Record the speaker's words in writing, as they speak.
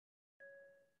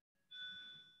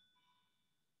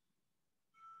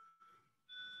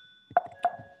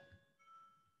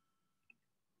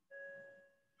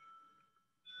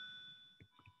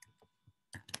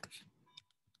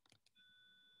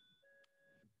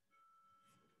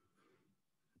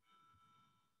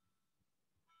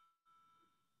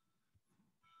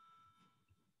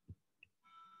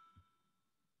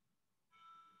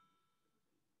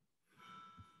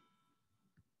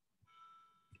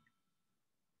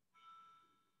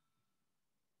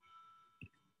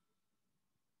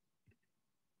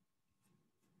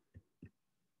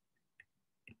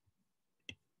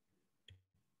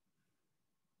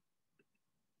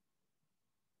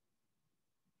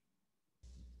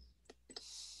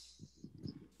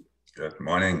Good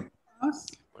morning.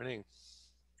 Morning.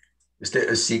 Is there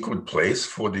a secret place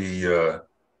for the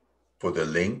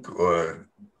link, or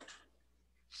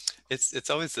It's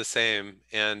always the same.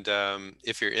 And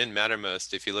if you're in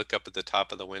Mattermost, if you look up at the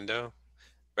top of the window,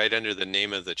 right under the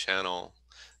name of the channel,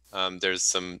 there's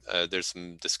some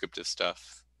descriptive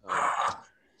stuff.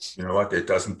 you know what? It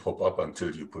doesn't pop up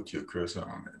until you put your cursor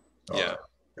on it. All Yeah. right.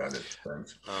 Got it.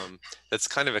 Thanks. That's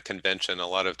kind of a convention. A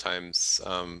lot of times,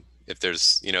 if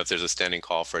there's a standing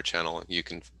call for a channel,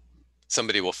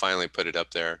 somebody will finally put it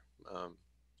up there.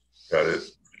 Got it.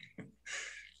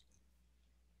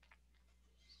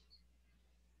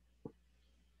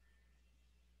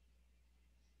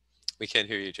 We can't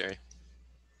hear you, Jerry.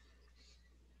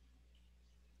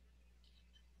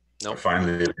 I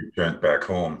finally returned back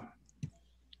home.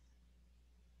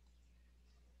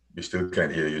 We still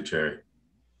can't hear you, Jerry.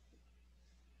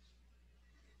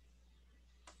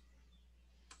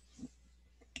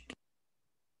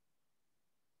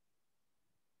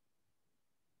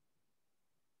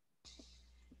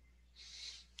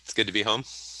 It's good to be home.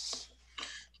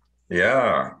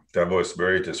 Yeah, that was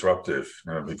very disruptive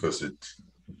because it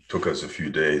took us a few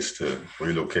days to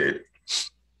relocate.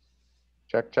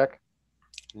 Check, check.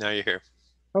 Now you're here.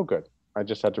 Oh, good. I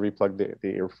just had to replug the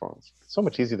earphones. So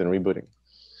much easier than rebooting.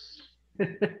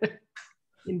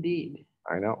 Indeed.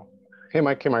 I know. Hey,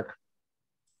 Mike. Hey, Mark.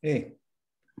 Hey,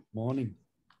 morning.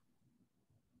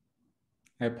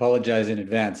 I apologize in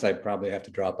advance. I probably have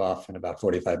to drop off in about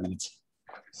 45 minutes.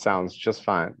 Sounds just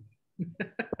fine.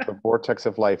 The vortex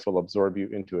of life will absorb you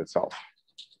into itself.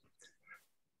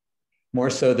 More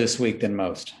so this week than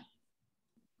most.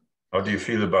 How do you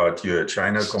feel about your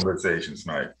China conversations,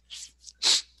 Mike?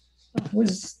 I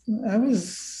was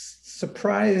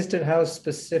surprised at how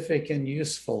specific and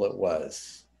useful it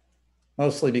was,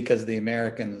 mostly because the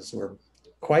Americans were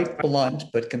quite blunt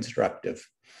but constructive.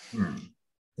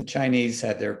 The Chinese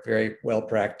had their very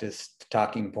well-practiced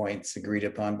talking points agreed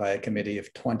upon by a committee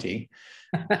of 20.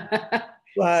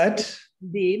 But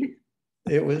indeed,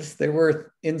 there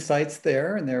were insights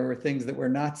there, and there were things that were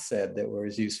not said that were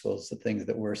as useful as the things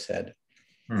that were said.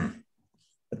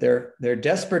 But they're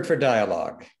desperate for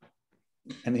dialogue,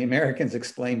 and the Americans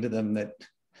explained to them that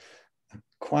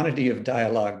quantity of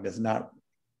dialogue does not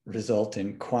result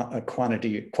in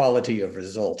quality of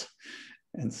result.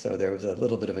 And so there was a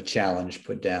little bit of a challenge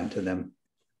put down to them.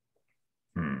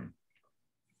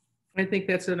 I think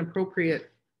that's an appropriate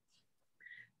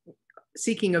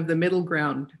seeking of the middle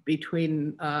ground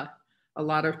between a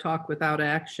lot of talk without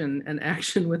action and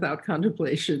action without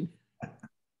contemplation.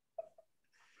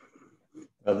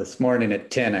 Well, this morning at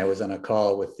 10, I was on a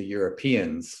call with the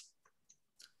Europeans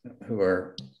who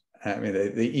are,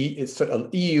 it's sort of an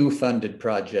EU-funded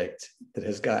project that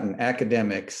has gotten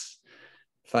academics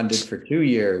funded for 2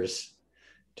 years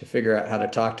to figure out how to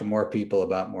talk to more people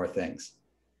about more things.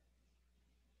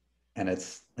 And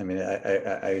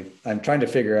I'm trying to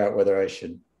figure out whether I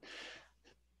should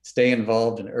stay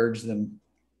involved and urge them,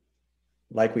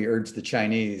 like we urged the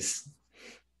Chinese,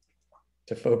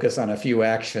 to focus on a few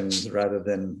actions rather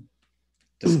than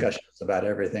discussions about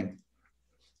everything.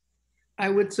 I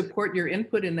would support your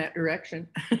input in that direction.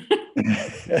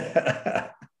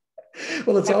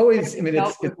 Well, it's always,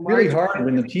 it's really hard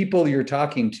when the people you're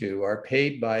talking to are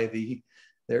paid by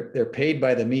they're paid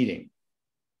by the meeting.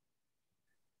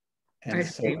 And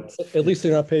so at least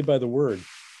they're not paid by the word.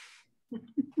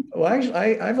 Well, actually,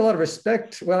 I have a lot of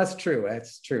respect. Well, that's true.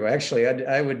 That's true. Actually,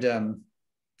 I would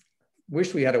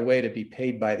wish we had a way to be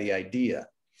paid by the idea.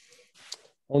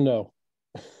 Oh,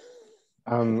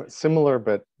 no. Similar,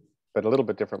 but a little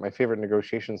bit different. My favorite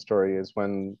negotiation story is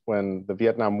when the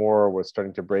Vietnam War was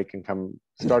starting to break and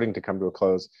starting to come to a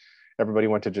close. Everybody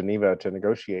went to Geneva to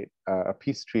negotiate a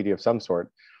peace treaty of some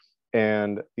sort.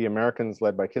 And the Americans,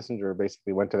 led by Kissinger,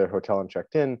 basically went to their hotel and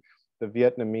checked in. The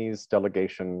Vietnamese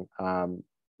delegation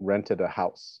rented a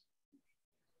house.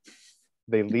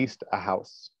 They leased a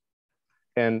house.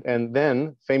 And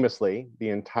then, famously,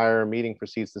 the entire meeting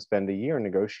proceeds to spend a year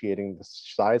negotiating the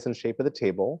size and shape of the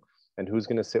table and who's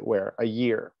going to sit where. A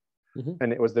year.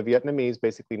 And it was the Vietnamese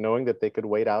basically knowing that they could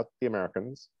wait out the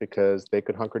Americans because they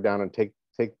could hunker down and take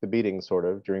the beating sort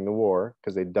of during the war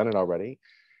because they'd done it already.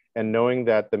 And knowing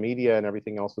that the media and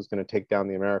everything else was going to take down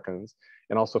the Americans,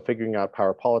 and also figuring out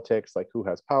power politics, like who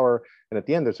has power. And at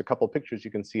the end, there's a couple of pictures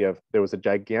you can see of, there was a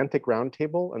gigantic round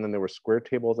table, and then there were square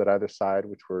tables at either side,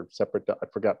 which were separate.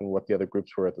 I've forgotten what the other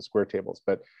groups were at the square tables,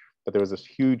 but there was this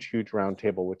huge round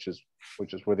table, which is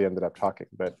where they ended up talking.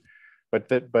 But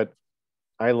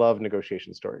I love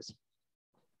negotiation stories.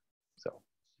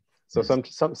 So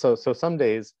some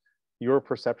days, your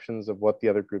perceptions of what the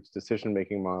other group's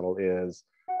decision-making model is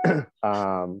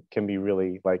can be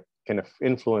really like kind of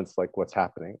influence like what's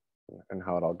happening and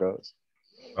how it all goes.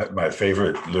 My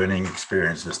favorite learning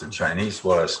experience with the Chinese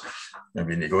was when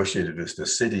we negotiated with the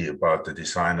city about the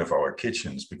design of our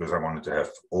kitchens, because I wanted to have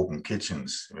open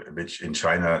kitchens, which in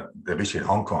China, which in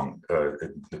Hong Kong,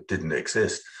 it didn't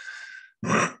exist.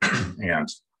 And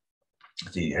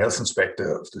the health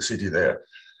inspector of the city there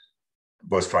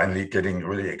was finally getting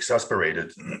really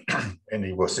exasperated. And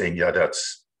he was saying, yeah,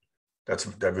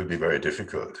 that will be very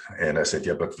difficult. And I said,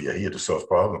 yeah, but we are here to solve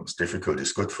problems. Difficult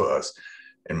is good for us.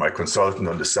 And my consultant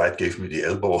on the side gave me the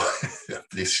elbow,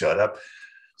 please shut up.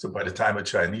 So by the time a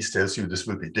Chinese tells you this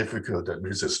will be difficult, that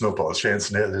means a snowball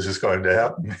chance now this is going to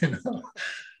happen. You know?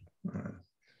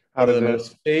 One of the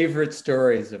most favorite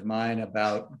stories of mine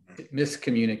about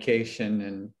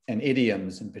miscommunication and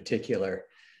idioms in particular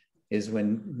is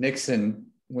when Nixon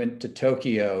went to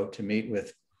Tokyo to meet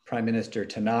with Prime Minister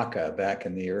Tanaka back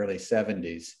in the early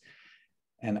 70s.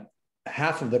 And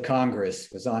half of the Congress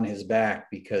was on his back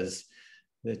because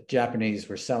the Japanese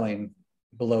were selling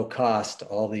below cost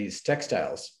all these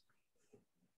textiles.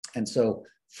 And so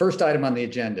first item on the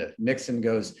agenda, Nixon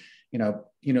goes,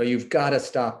 you've got to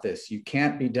stop this. You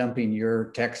can't be dumping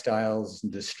your textiles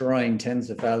and destroying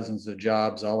tens of thousands of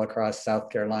jobs all across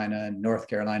South Carolina and North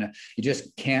Carolina. You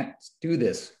just can't do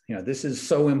this. This is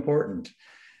so important.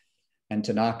 And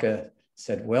Tanaka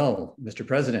said, well, Mr.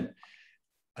 President,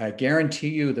 I guarantee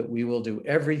you that we will do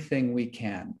everything we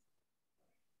can.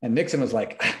 And Nixon was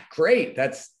like, great,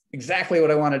 that's exactly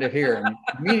what I wanted to hear. And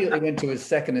immediately went to his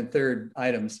second and third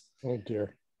items. Oh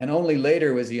dear. And only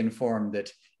later was he informed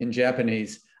that in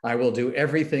Japanese, I will do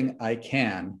everything I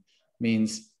can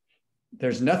means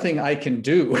there's nothing I can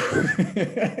do.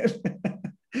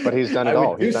 But he's done it all. I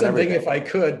would do something if I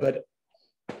could, but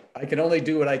I can only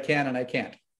do what I can, and I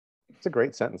can't. It's a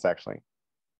great sentence, actually.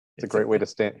 It's a great way to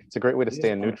stay. It's a great way to stay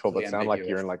in neutral, but sound like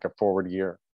you're in like a forward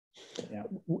gear. Yeah.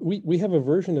 We have a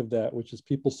version of that, which is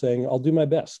people saying, I'll do my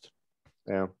best.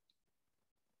 Yeah.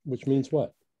 Which means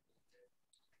what?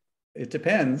 It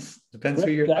depends. Depends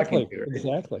who you're talking to.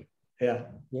 Exactly. Yeah.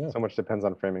 So much depends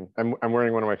on framing. I'm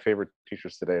wearing one of my favorite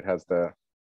t-shirts today. It has an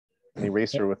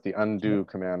eraser with the undo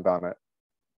command on it.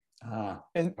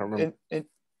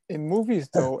 In movies,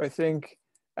 though, I think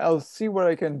I'll see what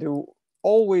I can do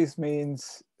always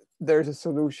means there's a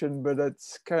solution, but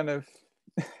that's kind of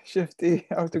shifty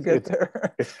how to get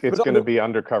there. It's going to be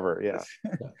undercover,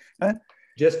 yeah.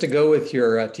 Just to go with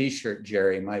your t-shirt,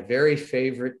 Jerry, my very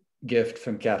favorite gift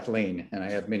from Kathleen, and I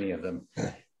have many of them,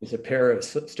 is a pair of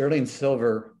sterling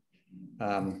silver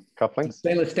cufflinks,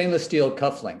 stainless steel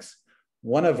cufflinks,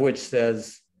 one of which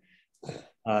says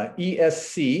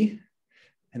ESC,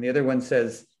 and the other one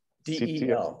says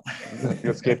DEL.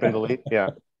 Escape and delete, yeah.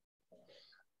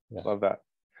 Love that.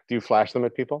 Do you flash them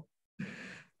at people?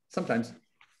 Sometimes.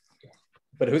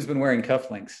 But who's been wearing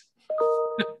cufflinks?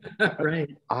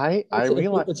 Right. I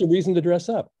realize it's a reason to dress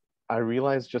up. I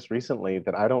realized just recently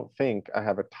that I don't think I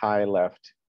have a tie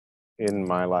left in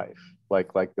my life.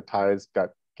 Like the ties got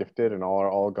gifted and are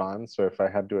all gone. So if I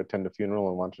had to attend a funeral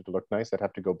and wanted to look nice, I'd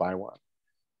have to go buy one.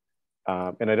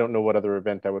 And I don't know what other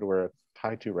event I would wear a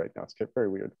tie to right now. It's very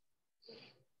weird.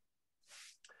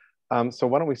 So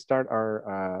why don't we start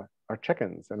our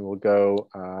check-ins, and we'll go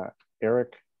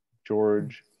Eric,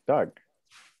 George, Doug.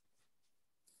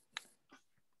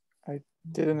 I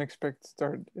didn't expect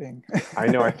starting. I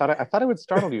know. I thought it would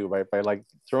startle you by like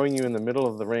throwing you in the middle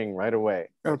of the ring right away.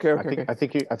 Okay. I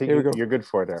think you're good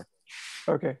for it there.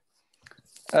 Okay.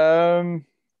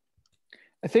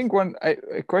 I think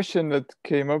a question that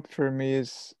came up for me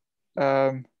is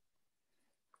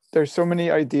there's so many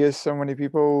ideas, so many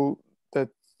people that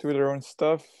do their own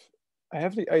stuff. I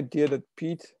have the idea that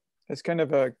Pete has kind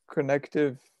of a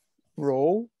connective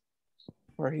role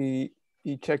where he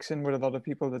checks in with a lot of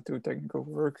people that do technical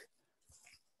work.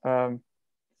 But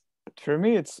for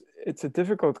me, it's a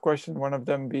difficult question. One of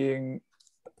them being,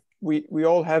 we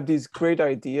all have these great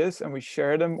ideas and we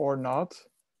share them or not.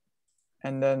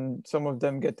 And then some of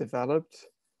them get developed.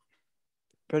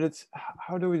 But it's,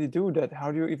 how do we do that?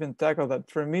 How do you even tackle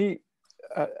that? For me,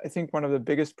 I think one of the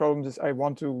biggest problems is I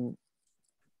want to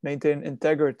maintain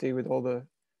integrity with all the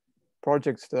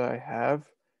projects that I have.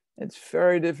 It's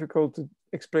very difficult to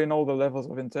explain all the levels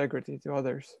of integrity to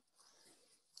others.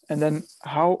 And then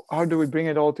how do we bring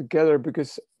it all together?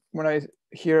 Because when I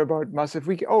hear about Massive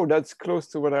Wiki, oh, that's close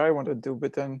to what I want to do.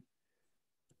 But then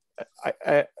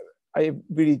I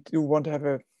really do want to have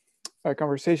a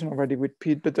conversation already with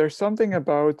Pete, but there's something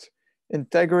about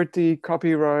integrity,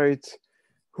 copyright,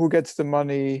 who gets the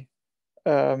money,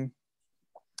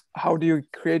 how do you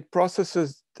create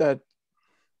processes that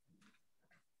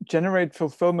generate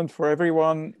fulfillment for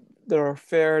everyone that are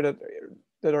fair,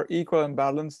 that are equal and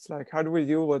balanced? Like, how do we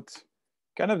deal with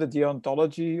kind of the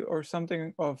deontology or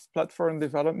something of platform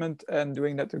development and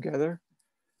doing that together?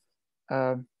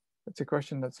 That's a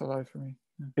question that's alive for me.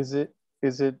 Yeah.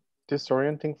 Is it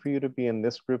disorienting for you to be in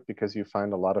this group because you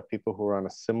find a lot of people who are on a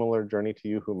similar journey to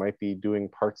you who might be doing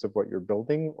parts of what you're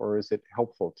building, or is it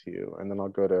helpful to you? And then I'll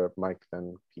go to Mike,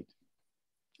 then Pete.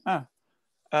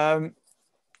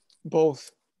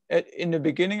 Both. In the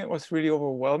beginning, it was really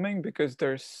overwhelming because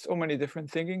there's so many different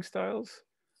thinking styles.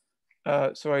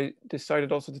 So I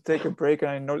decided also to take a break,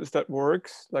 and I noticed that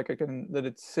works. Like, I can let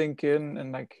it sink in,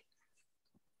 and like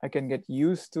I can get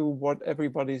used to what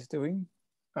everybody's doing.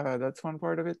 That's one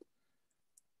part of it.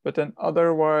 But then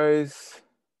otherwise,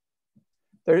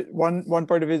 one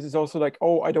part of it is also like,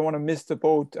 oh, I don't want to miss the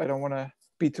boat. I don't want to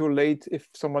be too late if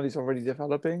somebody's already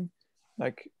developing.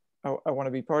 Like, I want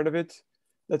to be part of it.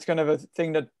 That's kind of a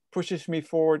thing that pushes me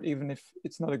forward, even if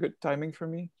it's not a good timing for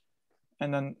me.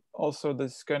 And then also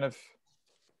this kind of,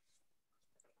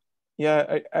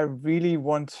 yeah, I really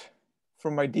want,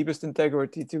 from my deepest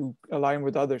integrity, to align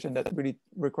with others, and that really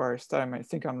requires time. I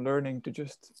think I'm learning to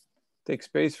just take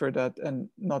space for that and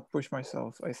not push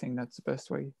myself. I think that's the best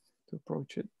way to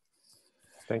approach it.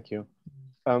 Thank you.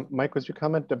 Mike, was your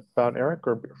comment about Eric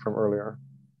or from earlier?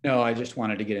 No, I just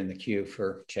wanted to get in the queue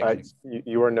for checking.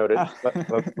 You are noted.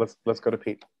 Let's go to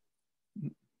Pete.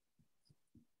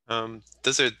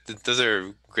 Those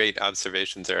are great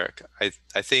observations, Eric.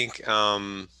 I think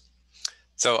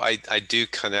so. I do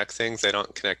connect things. I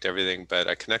don't connect everything, but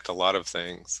I connect a lot of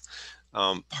things.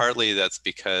 Partly that's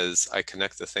because I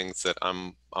connect the things that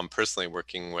I'm personally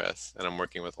working with, and I'm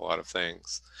working with a lot of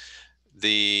things.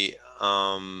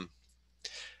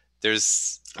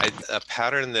 There's a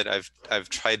pattern that I've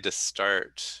tried to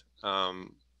start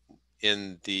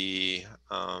in the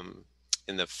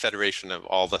federation of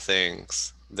all the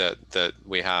things that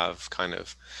we have, kind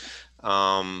of,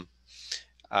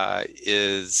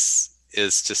 is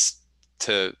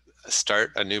to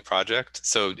start a new project.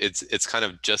 So it's kind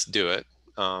of just do it.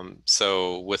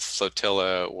 So with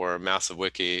Flotilla or Massive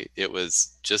Wiki, it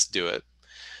was just do it.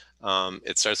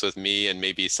 It starts with me and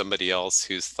maybe somebody else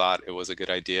who's thought it was a good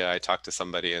idea. I talk to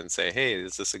somebody and say, hey,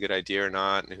 is this a good idea or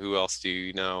not? And who else do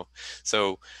you know?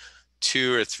 So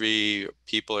 2 or 3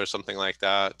 people or something like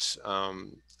that.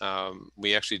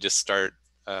 We actually just start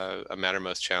a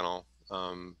Mattermost channel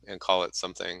and call it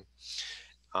something.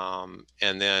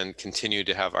 And then continue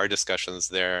to have our discussions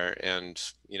there, and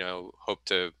hope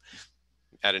to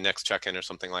at a next check-in or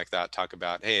something like that, talk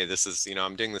about, hey, this is,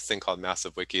 I'm doing this thing called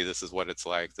Massive Wiki. This is what it's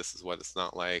like. This is what it's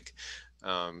not like.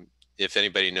 If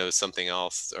anybody knows something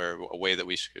else or a way that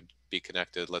we should be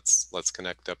connected, let's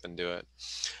connect up and do it.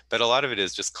 But a lot of it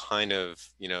is just kind of,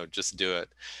 just do it.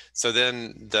 So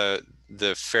then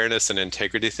the fairness and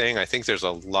integrity thing, I think there's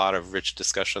a lot of rich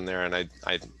discussion there, and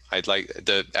I'd like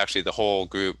the whole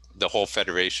group, the whole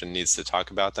federation needs to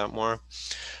talk about that more.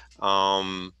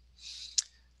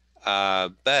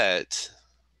 But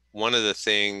one of the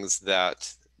things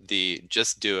that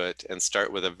just do it and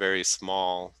start with a very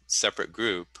small separate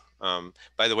group.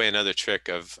 By the way, another trick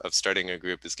of starting a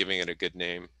group is giving it a good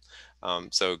name.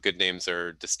 So good names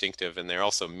are distinctive, and they're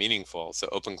also meaningful. So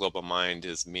Open Global Mind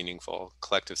is meaningful.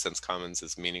 Collective Sense Commons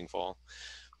is meaningful.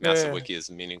 Massive Wiki is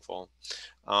meaningful.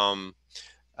 So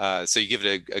you give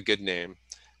it a good name.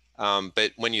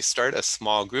 But when you start a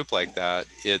small group like that,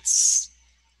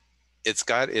 it's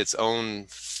got its own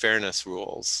fairness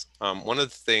rules. One of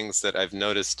the things that I've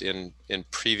noticed in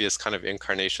previous kind of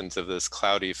incarnations of this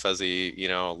cloudy, fuzzy,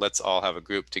 let's all have a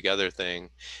group together thing,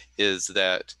 is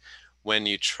that when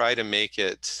you try to make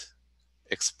it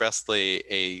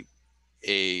expressly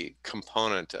a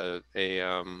component, a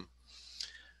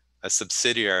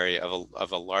subsidiary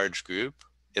of a large group,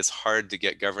 it's hard to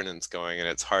get governance going, and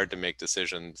it's hard to make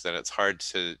decisions, and it's hard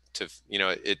to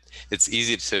it's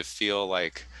easy to feel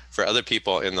like, for other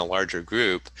people in the larger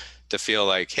group, to feel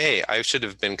like, hey, I should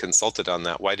have been consulted on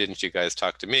that. Why didn't you guys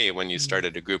talk to me when you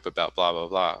started a group about blah, blah,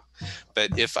 blah?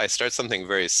 But if I start something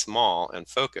very small and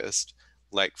focused,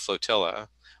 like Flotilla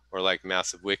or like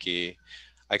Massive Wiki,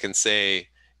 I can say,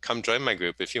 come join my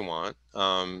group if you want.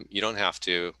 You don't have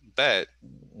to, but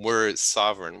we're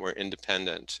sovereign, we're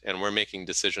independent, and we're making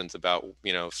decisions about,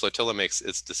 Flotilla makes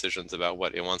its decisions about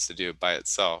what it wants to do by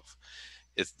itself.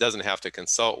 It doesn't have to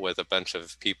consult with a bunch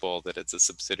of people that it's a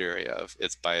subsidiary of.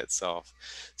 It's by itself.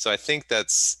 So I think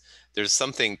there's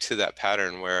something to that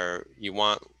pattern where you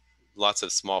want lots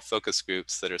of small focus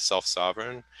groups that are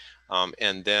self-sovereign.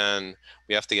 And then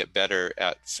we have to get better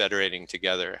at federating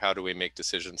together. How do we make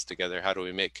decisions together? How do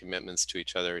we make commitments to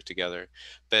each other together?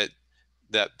 But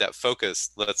that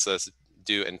focus lets us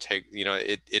do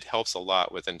it helps a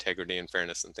lot with integrity and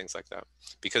fairness and things like that,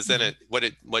 because then what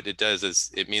it does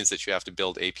is it means that you have to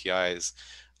build APIs,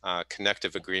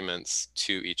 connective agreements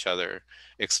to each other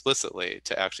explicitly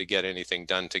to actually get anything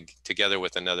done together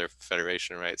with another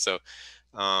federation, right? So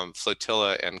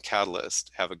Flotilla and Catalyst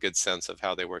have a good sense of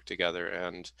how they work together,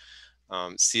 and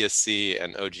CSC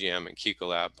and OGM and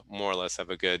Kikolab more or less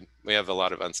we have a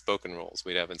lot of unspoken rules.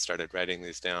 We haven't started writing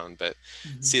these down, but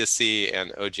CSC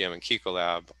and OGM and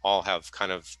Kikolab all have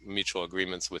kind of mutual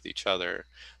agreements with each other,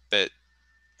 but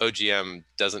OGM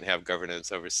doesn't have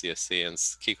governance over CSC and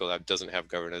Kikolab doesn't have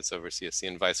governance over CSC,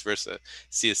 and vice versa.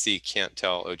 CSC can't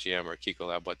tell OGM or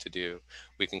Kikolab what to do.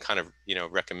 We can kind of,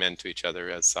 recommend to each other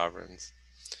as sovereigns.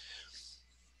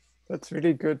 That's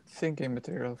really good thinking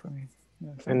material for me.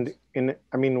 Yeah,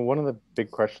 I mean, one of the big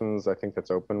questions I think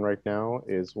that's open right now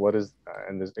is what is,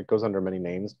 and it goes under many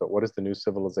names, but what is the new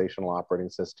civilizational operating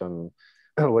system?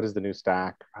 What is the new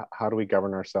stack? How do we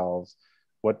govern ourselves?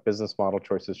 What business model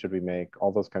choices should we make?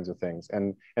 All those kinds of things.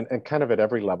 And kind of at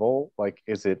every level, like,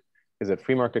 is it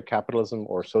free market capitalism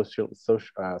or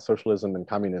socialism and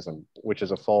communism, which is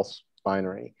a false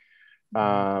binary?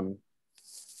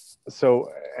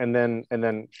 So, and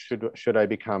then should I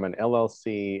become an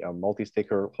LLC, a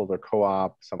multi-stakeholder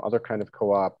co-op, some other kind of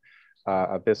co-op,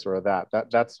 this or that?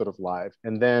 That's sort of live.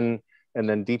 And then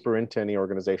deeper into any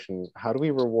organization, how do we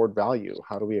reward value?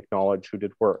 How do we acknowledge who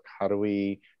did work? How do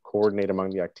we coordinate among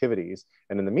the activities?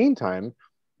 And in the meantime,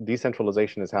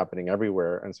 decentralization is happening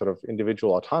everywhere, and sort of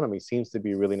individual autonomy seems to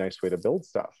be a really nice way to build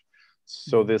stuff.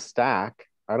 So this stack,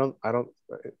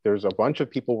 there's a bunch of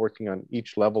people working on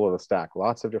each level of the stack,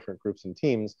 lots of different groups and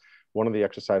teams. One of the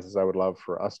exercises I would love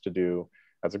for us to do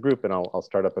as a group, and I'll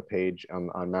start up a page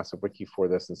on Massive Wiki for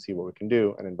this and see what we can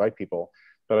do and invite people,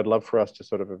 but I'd love for us to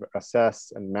sort of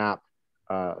assess and map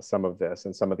some of this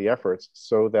and some of the efforts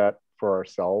so that for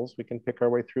ourselves, we can pick our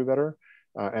way through better.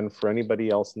 And for anybody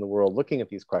else in the world looking at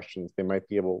these questions, they might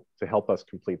be able to help us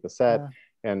complete the set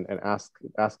and ask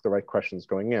the right questions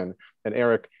going in. And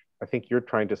Eric, I think you're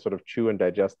trying to sort of chew and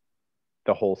digest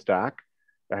the whole stack.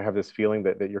 I have this feeling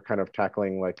that you're kind of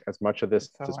tackling like as much of this.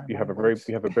 You have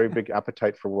a very big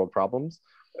appetite for world problems,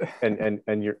 and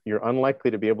you're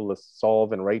unlikely to be able to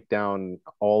solve and write down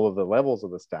all of the levels of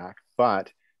the stack.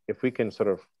 But if we can sort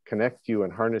of connect you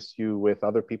and harness you with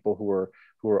other people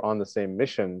who are on the same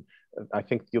mission, I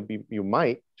think you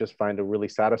might just find a really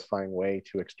satisfying way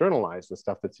to externalize the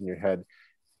stuff that's in your head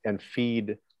and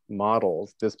feed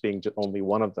models, this being only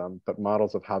one of them, but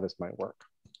models of how this might work.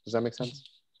 Does that make sense?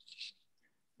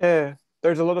 Yeah,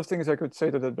 there's a lot of things I could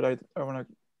say to that, but I want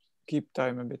to keep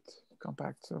time a bit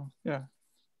compact. So yeah,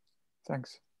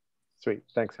 thanks. Sweet,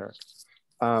 thanks, Eric.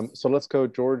 So let's go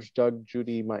George, Doug,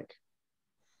 Judy, Mike.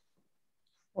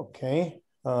 Okay.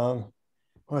 Well,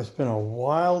 it's been a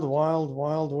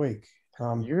wild week.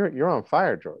 You're on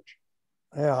fire, George.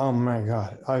 Yeah, oh my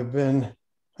God. I've been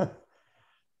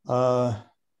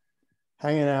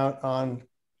hanging out on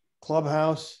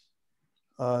Clubhouse,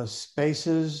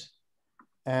 Spaces,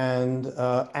 and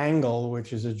Angle,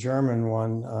 which is a German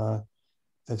one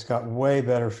that's got way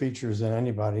better features than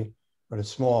anybody, but it's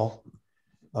small.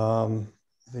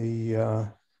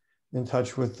 In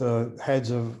touch with the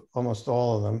heads of almost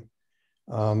all of them.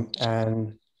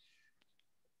 And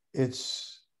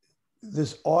it's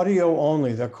this audio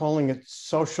only, they're calling it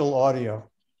social audio.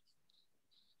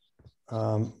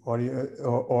 Audio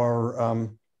or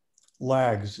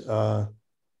lags,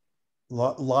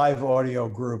 live audio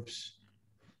groups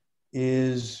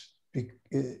it's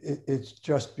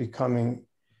just becoming,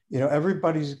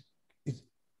 everybody's,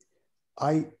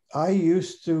 I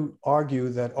used to argue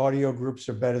that audio groups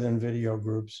are better than video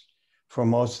groups for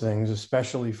most things,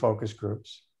 especially focus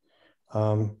groups.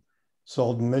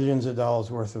 Sold millions of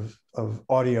dollars worth of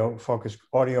audio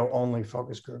only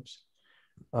focus groups.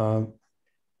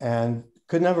 And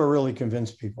could never really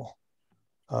convince people.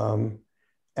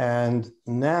 And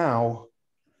now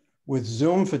with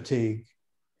Zoom fatigue,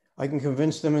 I can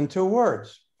convince them in 2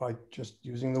 words by just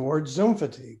using the word Zoom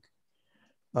fatigue.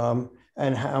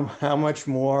 And how much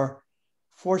more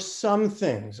for some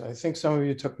things. I think some of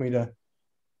you took me to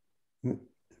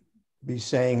be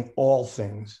saying all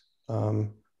things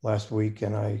last week,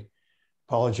 and I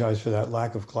apologize for that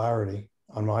lack of clarity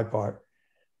on my part.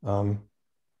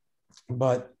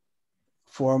 But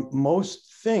for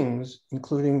most things,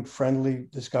 including friendly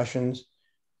discussions,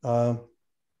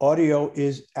 audio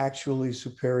is actually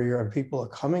superior, and people are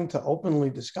coming to openly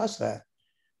discuss that,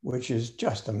 which is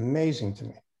just amazing to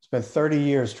me. Spent 30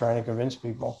 years trying to convince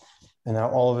people, and now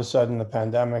all of a sudden the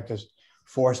pandemic has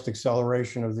forced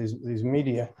acceleration of these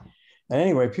media, And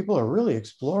anyway, people are really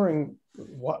exploring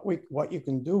what you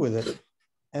can do with it.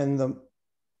 And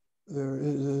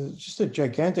there's just a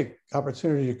gigantic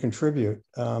opportunity to contribute.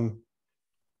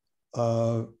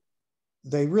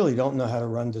 They really don't know how to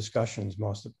run discussions,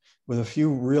 with a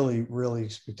few really, really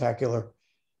spectacular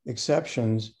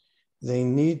exceptions. They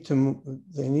need to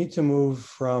move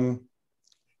from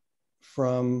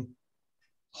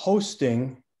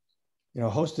hosting.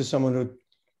 Host is someone who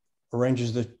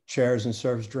arranges the chairs and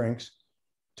serves drinks,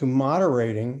 to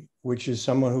moderating, which is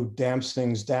someone who damps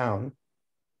things down,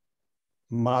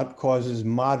 causes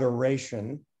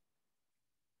moderation,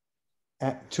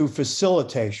 to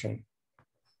facilitation.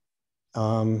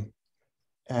 And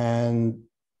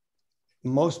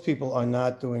most people are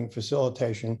not doing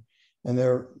facilitation, and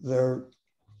they're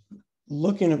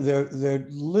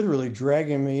literally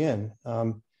dragging me in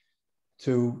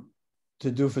to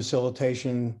do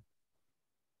facilitation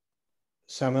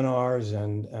seminars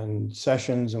and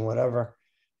sessions and whatever,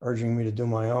 urging me to do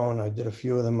my own. I did a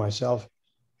few of them myself.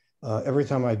 Every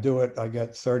time I do it, I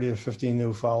get 30 to 50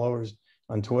 new followers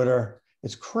on Twitter.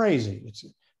 It's crazy.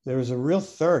 There's a real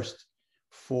thirst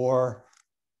for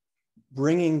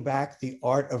bringing back the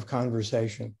art of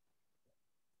conversation.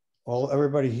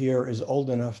 Everybody here is old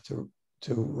enough to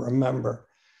remember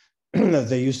that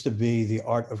there used to be the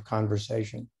art of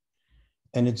conversation,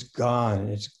 and it's gone.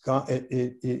 It's gone.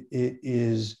 It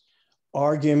is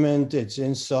argument. It's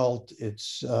insult.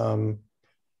 It's you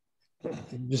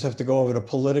just have to go over to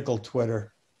political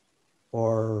Twitter,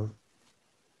 or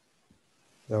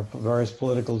there are various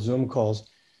political Zoom calls,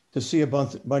 to see a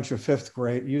bunch of fifth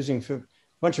graders,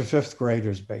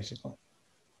 basically.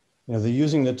 They're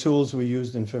using the tools we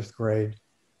used in fifth grade,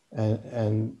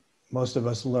 and most of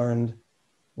us learned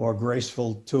more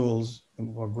graceful tools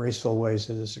and more graceful ways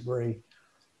to disagree.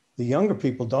 The younger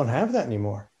people don't have that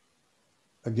anymore.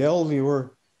 Gil, you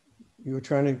were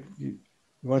trying to, you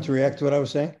want to react to what I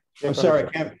was saying? I'm sorry,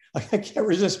 I can't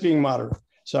resist being moderate.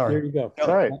 Sorry. There you go.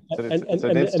 All right. So it's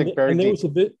an instinct very deep.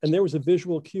 There was a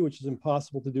visual cue, which is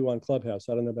impossible to do on Clubhouse.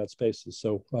 I don't know about Spaces.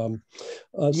 So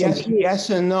yes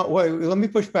and no. Wait, let me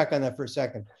push back on that for a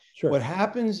second. Sure. What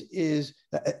happens is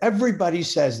that everybody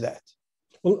says that.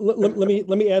 Well,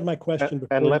 let me add my question.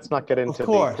 And let's not get into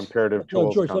the comparative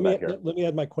tools. George, let me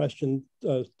add my question.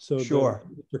 For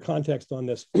context on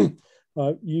this,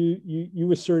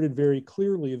 you asserted very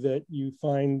clearly that you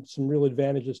find some real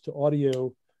advantages to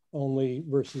audio only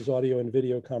versus audio and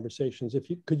video conversations.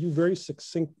 Could you very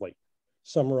succinctly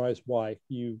summarize why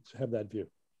you have that view?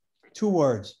 2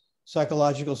 words: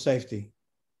 psychological safety.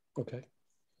 Okay.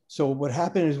 So what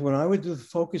happened is, when I would do the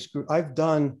focus group, I've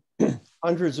done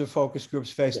hundreds of focus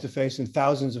groups face-to-face and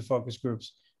thousands of focus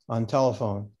groups on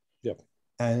telephone. Yep.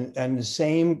 And the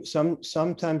same,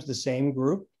 sometimes the same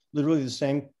group, literally the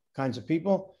same kinds of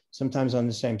people, sometimes on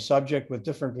the same subject with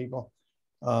different people.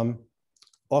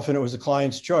 Often it was the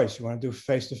client's choice. You want to do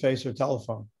face-to-face or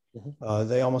telephone? Mm-hmm.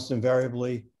 They almost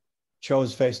invariably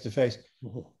chose face-to-face.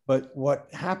 Mm-hmm. But what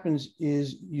happens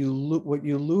is what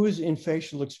you lose in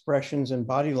facial expressions and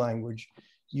body language,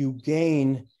 you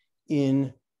gain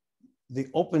in the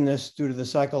openness due to the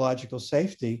psychological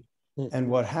safety. Mm-hmm. And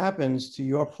what happens, to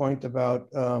your point about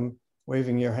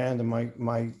waving your hand and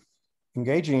my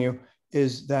engaging you,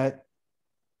 is that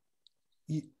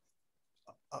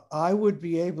I would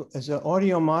be able, as an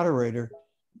audio moderator,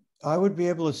 I would be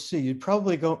able to see, you'd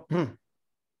probably go,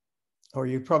 or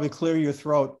you'd probably clear your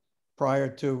throat prior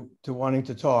to wanting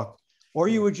to talk, or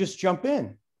you would just jump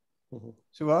in. Mm-hmm.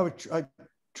 So I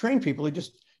train people to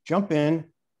just jump in.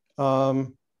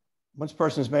 Once a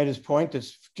person's made his point,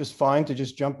 it's just fine to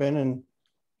just jump in and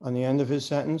on the end of his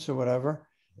sentence or whatever.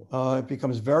 It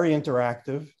becomes very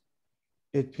interactive.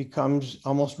 It becomes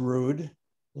almost rude.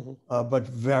 Mm-hmm. But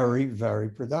very, very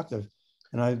productive.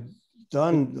 And I've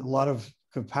done a lot of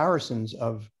comparisons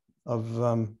of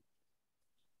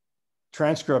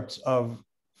transcripts of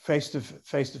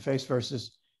face-to-face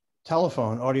versus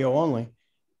telephone, audio only,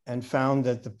 and found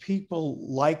that the people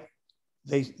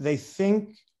they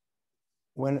think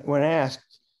when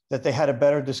asked that they had a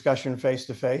better discussion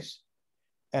face-to-face.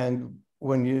 And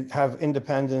when you have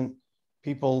independent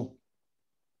people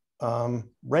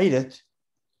rate it,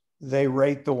 they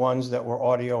rate the ones that were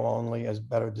audio only as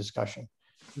better discussion.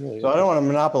 Really? So I don't want to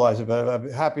monopolize it, but I'm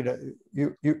happy to,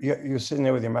 you're sitting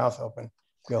there with your mouth open,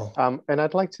 Gil. And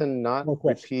I'd like to not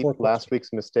repeat last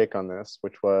week's mistake on this,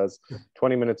 which was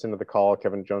 20 minutes into the call,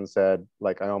 Kevin Jones said,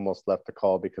 I almost left the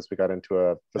call because we got into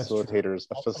a facilitator's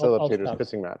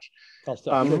pissing match. I'll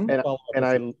stop.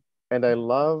 And I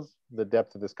love the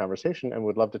depth of this conversation and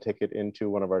would love to take it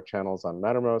into one of our channels on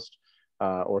Mattermost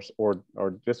or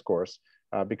Discourse.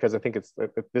 because I think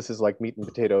this is like meat and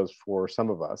potatoes for some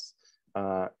of us.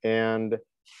 And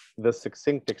the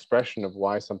succinct expression of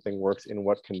why something works in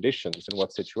what conditions, in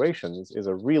what situations, is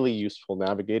a really useful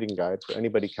navigating guide for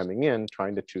anybody coming in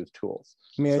trying to choose tools.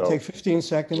 May I take 15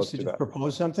 seconds to just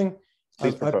propose something?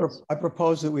 Please propose. I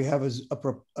propose that we have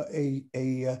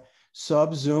a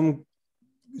sub Zoom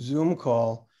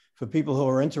call for people who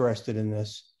are interested in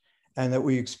this, and that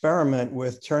we experiment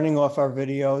with turning off our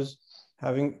videos,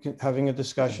 having a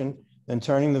discussion, then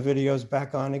turning the videos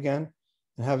back on again,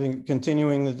 and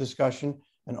continuing the discussion,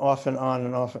 and off and on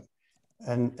and off,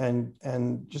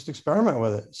 and just experiment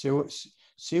with it.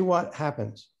 See what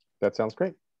happens. That sounds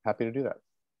great. Happy to do that.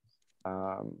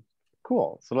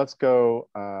 Cool. So let's go.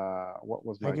 What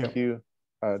was my cue?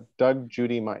 Doug,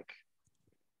 Judy, Mike.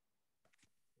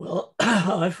 Well,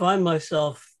 I find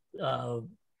myself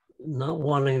not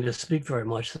wanting to speak very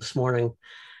much this morning,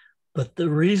 but the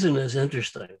reason is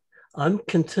interesting. I'm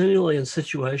continually in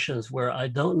situations where I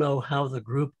don't know how the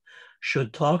group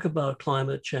should talk about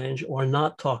climate change or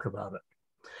not talk about it.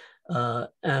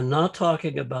 And not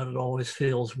talking about it always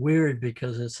feels weird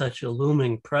because it's such a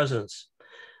looming presence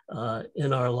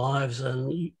in our lives,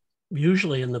 and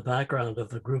usually in the background of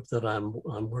the group that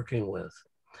I'm working with.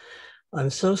 I'm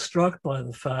so struck by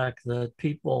the fact that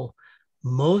people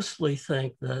mostly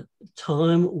think that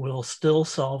time will still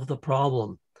solve the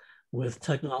problem with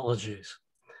technologies.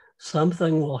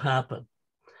 Something will happen.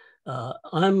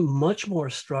 I'm much more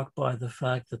struck by the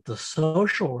fact that the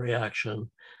social reaction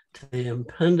to the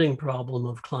impending problem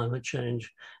of climate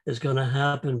change is going to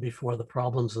happen before the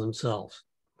problems themselves.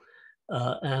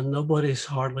 And nobody's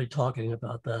hardly talking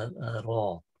about that at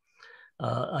all.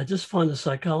 I just find the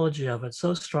psychology of it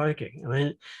so striking. I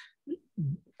mean,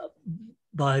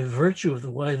 by virtue of the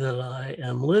way that I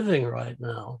am living right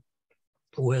now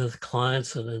with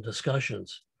clients and in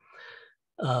discussions,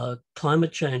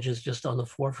 climate change is just on the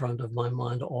forefront of my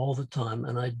mind all the time.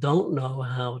 And I don't know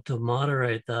how to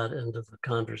moderate that into the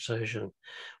conversation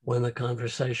when the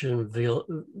conversation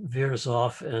veers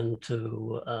off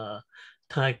into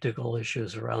tactical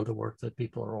issues around the work that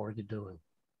people are already doing.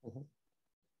 Mm-hmm.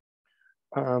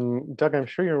 Doug, I'm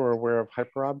sure you're aware of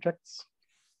hyperobjects.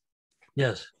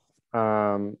 Yes.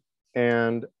 And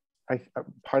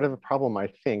part of the problem, I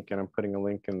think, and I'm putting a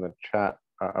link in the chat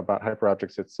about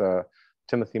hyperobjects, it's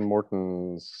Timothy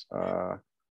Morton's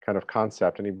kind of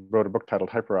concept, and he wrote a book titled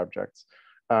Hyperobjects.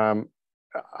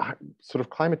 Sort of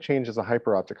climate change is a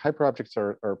hyperobject. Hyperobjects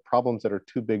are problems that are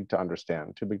too big to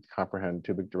understand, too big to comprehend,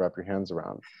 too big to wrap your hands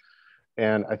around.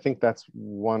 And I think that's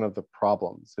one of the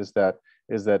problems, is that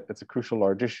it's a crucial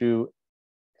large issue,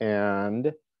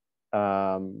 and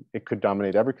it could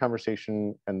dominate every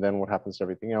conversation, and then what happens to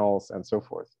everything else, and so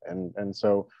forth. And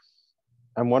so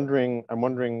I'm wondering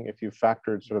if you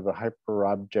factored sort of the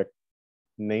hyperobject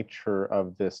nature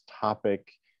of this topic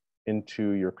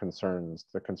into your concerns,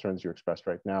 the concerns you expressed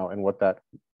right now, and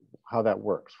how that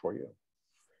works for you.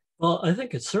 Well, I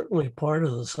think it's certainly part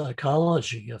of the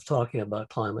psychology of talking about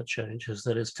climate change is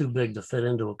that it's too big to fit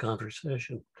into a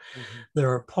conversation. Mm-hmm.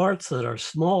 There are parts that are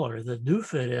smaller that do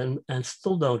fit in and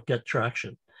still don't get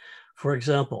traction. For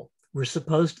example,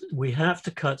 we have to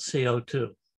cut CO2.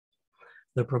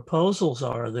 The proposals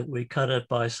are that we cut it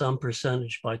by some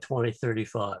percentage by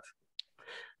 2035.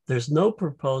 There's no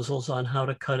proposals on how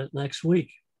to cut it next week.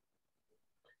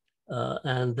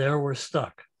 And there we're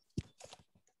stuck.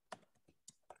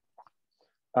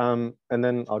 And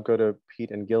then I'll go to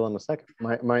Pete and Gil in a second.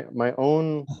 My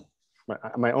own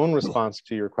response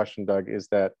to your question, Doug, is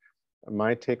that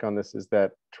my take on this is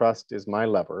that trust is my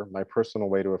lever, my personal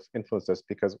way to influence this,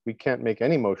 because we can't make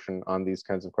any motion on these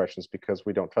kinds of questions because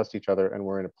we don't trust each other and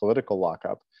we're in a political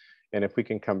lockup. And if we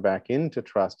can come back into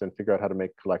trust and figure out how to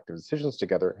make collective decisions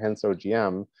together, hence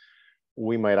OGM,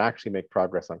 we might actually make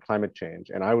progress on climate change.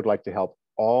 And I would like to help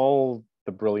all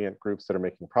the brilliant groups that are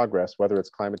making progress, whether it's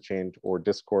climate change or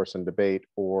discourse and debate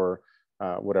or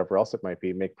whatever else it might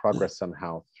be, make progress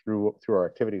somehow through our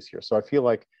activities here. So I feel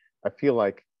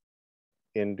like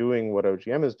in doing what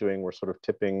OGM is doing, we're sort of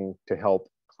tipping to help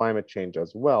climate change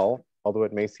as well, although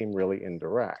it may seem really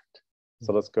indirect.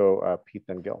 So let's go Pete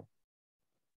and Gil.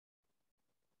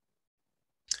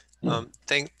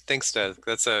 Thanks, Doug.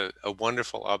 That's a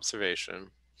wonderful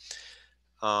observation.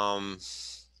 And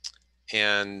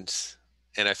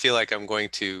I feel like I'm going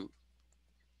to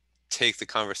take the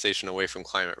conversation away from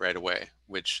climate right away,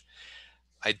 which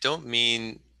I don't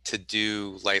mean to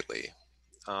do lightly.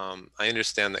 I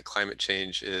understand that climate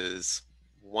change is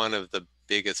one of the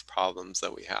biggest problems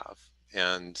that we have.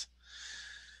 And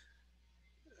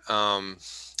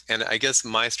I guess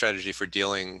my strategy for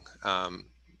dealing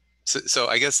So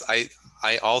I guess I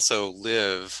also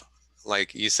live,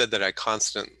 like you said, that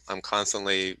I'm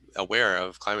constantly aware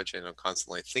of climate change. I'm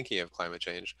constantly thinking of climate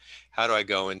change. How do I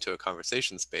go into a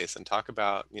conversation space and talk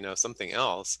about, something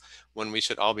else when we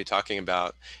should all be talking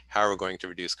about how we're going to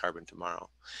reduce carbon tomorrow?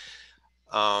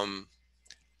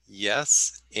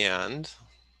 Yes, and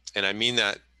I mean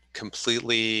that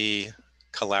completely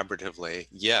collaboratively.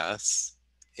 Yes,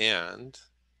 and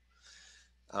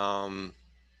um,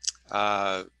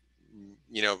 uh,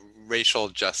 racial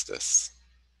justice.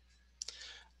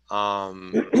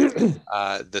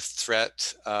 The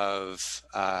threat of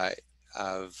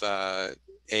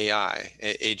AI,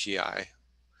 AGI,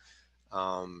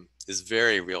 is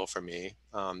very real for me.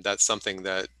 That's something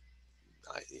that,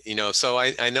 so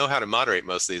I know how to moderate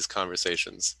most of these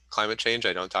conversations. Climate change,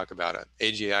 I don't talk about it.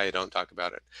 AGI, I don't talk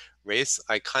about it. Race,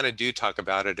 I kind of do talk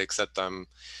about it, except I'm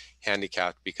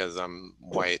handicapped because I'm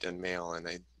white and male, and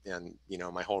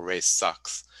my whole race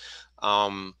sucks.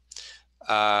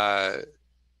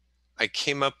 I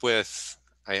came up with,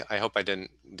 I hope I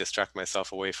didn't distract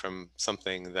myself away from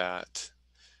something that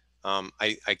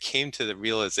I came to the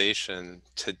realization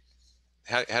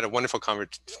had a wonderful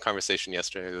conversation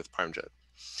yesterday with Parmjit.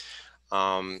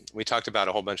 We talked about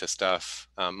a whole bunch of stuff,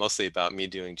 mostly about me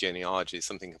doing genealogy,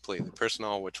 something completely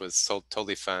personal, which was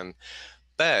totally fun.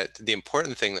 But the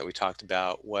important thing that we talked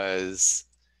about was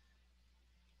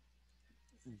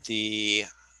the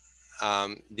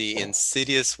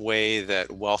insidious way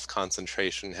that wealth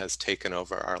concentration has taken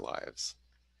over our lives.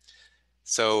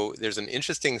 So there's an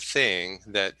interesting thing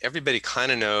that everybody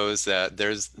kind of knows, that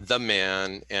there's the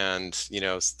man, and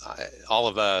all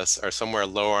of us are somewhere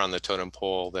lower on the totem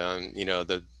pole than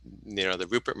the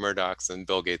Rupert Murdochs and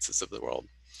Bill Gateses of the world.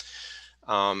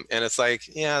 And it's like,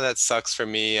 yeah, that sucks for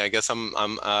me. I guess I'm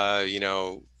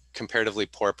comparatively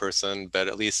poor person, but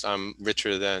at least I'm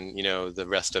richer than the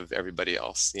rest of everybody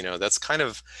else. That's kind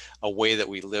of a way that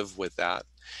we live with that.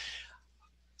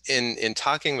 In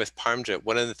talking with Parmjit,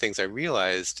 one of the things I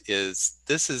realized is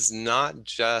this is not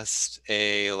just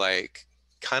a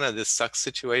kind of this sucks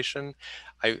situation.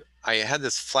 I had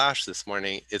this flash this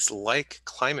morning. It's like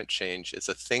climate change. It's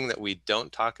a thing that we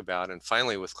don't talk about. And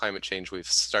finally, with climate change, we've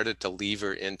started to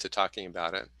lever into talking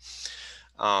about it.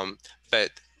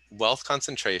 But wealth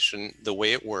concentration, the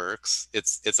way it works,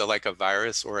 it's like a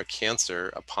virus or a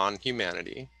cancer upon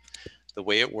humanity. The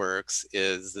way it works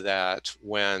is that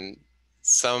when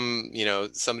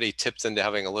somebody tips into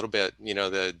having a little bit,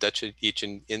 the Dutch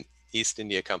East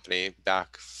India Company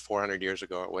back 400 years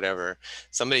ago or whatever,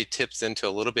 somebody tips into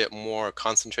a little bit more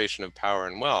concentration of power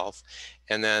and wealth,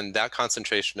 and then that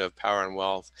concentration of power and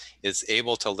wealth is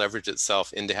able to leverage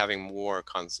itself into having more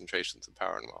concentrations of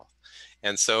power and wealth.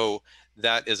 And so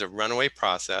that is a runaway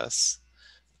process.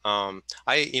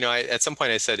 At some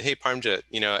point I said, hey, Parmjit,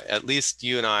 at least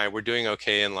you and I, we're doing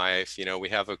okay in life. We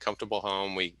have a comfortable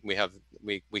home. We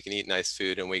can eat nice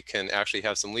food, and we can actually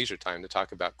have some leisure time to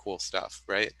talk about cool stuff,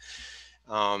 right?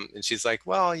 And she's like,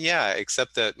 well, yeah,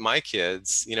 except that my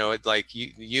kids, like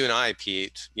you and I,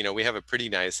 Pete, we have a pretty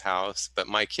nice house, but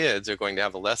my kids are going to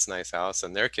have a less nice house,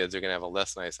 and their kids are going to have a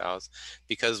less nice house,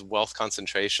 because wealth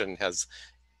concentration has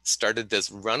started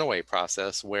this runaway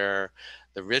process where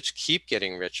the rich keep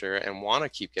getting richer and want to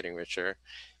keep getting richer.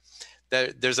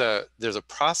 There's a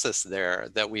process there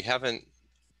that we haven't,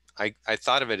 I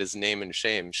thought of it as name and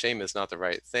shame. Shame is not the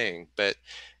right thing, but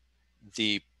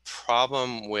the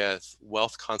problem with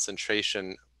wealth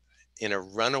concentration in a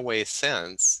runaway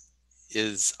sense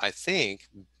is, I think,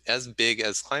 as big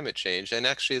as climate change. And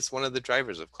actually it's one of the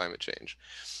drivers of climate change.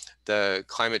 The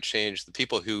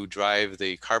people who drive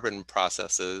the carbon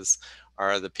processes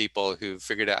are the people who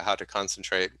figured out how to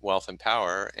concentrate wealth and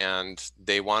power, and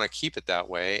they want to keep it that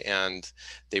way. And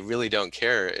they really don't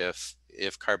care if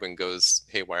carbon goes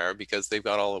haywire, because they've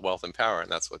got all the wealth and power,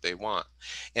 and that's what they want.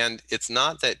 And it's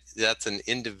not that that's an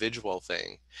individual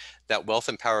thing. That wealth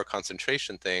and power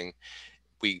concentration thing,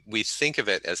 we think of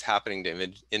it as happening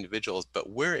to individuals,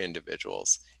 but we're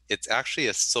individuals. It's actually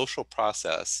a social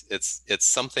process. It's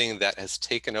something that has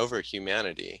taken over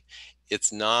humanity.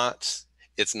 It's not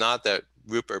that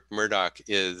Rupert Murdoch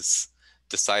is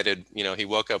decided, he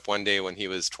woke up one day when he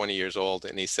was 20 years old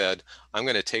and he said, I'm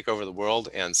going to take over the world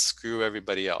and screw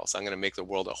everybody else. I'm going to make the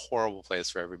world a horrible place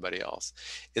for everybody else.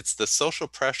 It's the social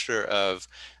pressure of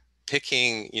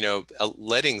picking,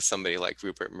 letting somebody like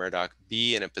Rupert Murdoch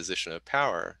be in a position of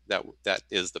power that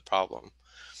is the problem.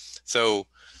 So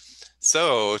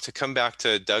to come back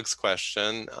to Doug's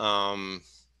question,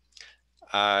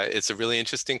 it's a really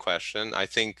interesting question. I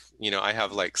think, I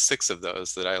have like 6 of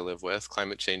those that I live with.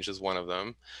 Climate change is one of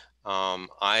them.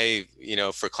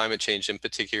 For climate change in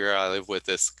particular, I live with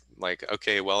this like,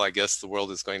 okay, well, I guess the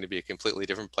world is going to be a completely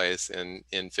different place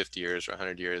in 50 years or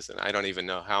 100 years, and I don't even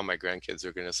know how my grandkids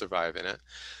are going to survive in it.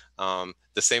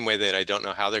 The same way that I don't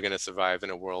know how they're going to survive in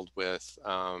a world with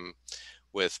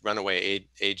runaway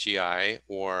AGI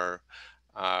or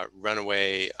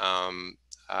runaway,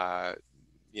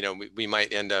 we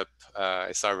might end up,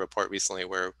 I saw a report recently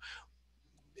where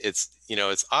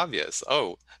it's obvious,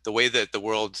 oh, the way that the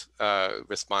world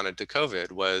responded to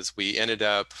COVID was we ended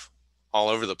up all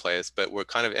over the place, but we're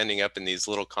kind of ending up in these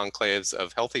little conclaves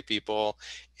of healthy people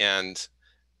and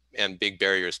big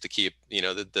barriers to keep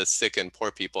the sick and poor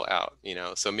people out.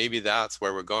 So maybe that's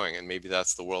where we're going, and maybe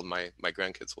that's the world my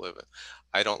grandkids will live in.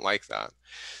 I don't like that.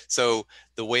 So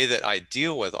the way that I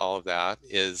deal with all of that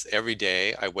is every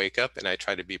day I wake up and I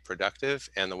try to be productive,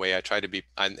 and the way I try to be,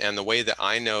 and the way that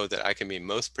I know that I can be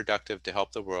most productive to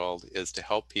help the world is to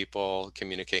help people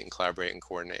communicate and collaborate and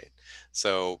coordinate.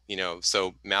 So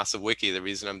so Massive Wiki, the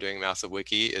reason I'm doing Massive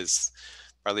Wiki is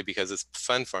partly because it's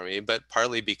fun for me, but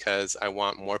partly because I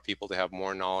want more people to have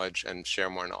more knowledge and share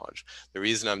more knowledge. The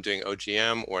reason I'm doing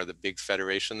OGM, or the big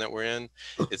federation that we're in,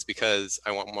 is because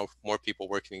I want more people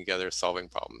working together, solving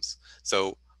problems.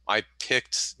 So I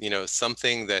picked,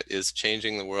 something that is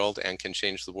changing the world and can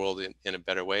change the world in a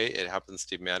better way. It happens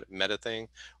to be meta thing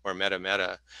or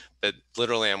meta, but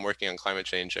literally I'm working on climate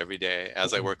change every day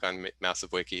as I work on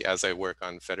Massive Wiki, as I work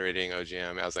on federating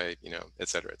OGM, as I, et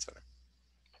cetera, et cetera.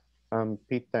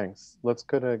 Pete, thanks. Let's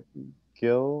go to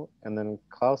Gil and then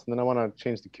Klaus, and then I want to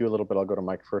change the queue a little bit. I'll go to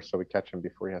Mike first so we catch him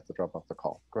before he has to drop off the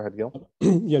call. Go ahead, Gil.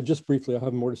 Yeah, just briefly, I'll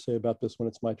have more to say about this when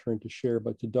it's my turn to share,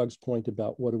 but to Doug's point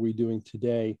about what are we doing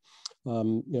today,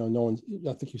 no one's,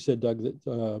 I think you said, Doug,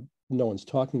 that no one's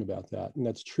talking about that, and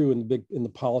that's true in the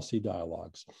policy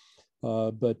dialogues.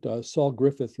 But Saul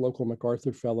Griffith, local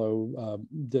MacArthur fellow,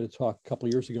 did a talk a couple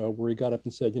of years ago where he got up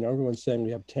and said, everyone's saying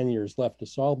we have 10 years left to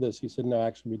solve this. He said, no,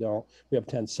 actually we don't. We have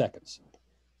 10 seconds.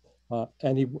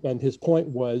 And his point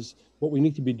was, what we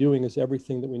need to be doing is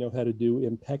everything that we know how to do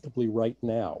impeccably right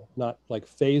now, not like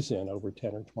phase in over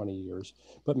 10 or 20 years,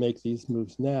 but make these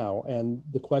moves now. And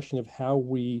the question of how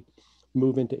we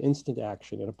move into instant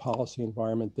action in a policy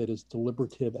environment that is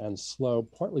deliberative and slow,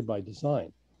 partly by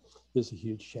design, is a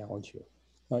huge challenge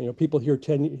here. People hear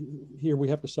we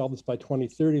have to solve this by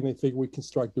 2030, and they figure we can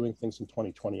start doing things in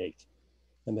 2028,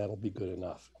 and that'll be good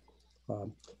enough.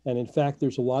 And in fact,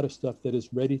 there's a lot of stuff that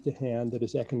is ready to hand, that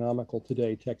is economical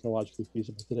today, technologically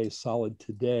feasible today, solid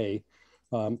today.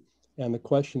 And the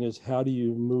question is, how do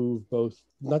you move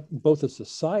not both a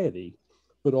society,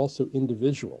 but also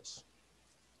individuals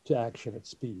to action at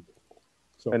speed?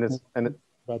 So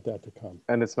about that to come.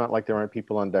 And it's not like there aren't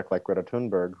people on deck like Greta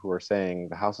Thunberg who are saying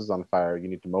the house is on fire, you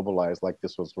need to mobilize like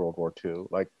this was World War II.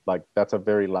 Like that's a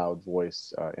very loud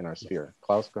voice in our sphere.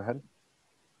 Klaus, go ahead.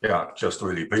 Yeah, just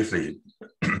really briefly,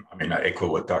 I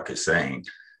echo what Doug is saying.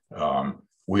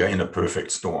 We are in a perfect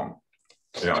storm.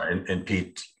 And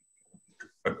Pete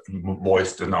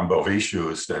voiced a number of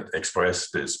issues that express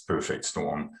this perfect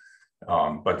storm.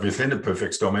 But within the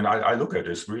perfect storm, and I look at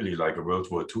this really like a World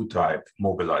War II type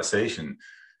mobilization.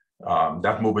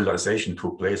 That mobilization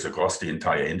took place across the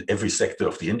entire, every sector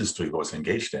of the industry was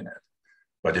engaged in it.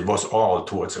 But it was all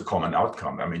towards a common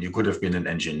outcome. You could have been an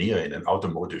engineer in an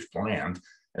automotive plant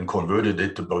and converted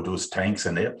it to produce tanks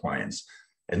and airplanes.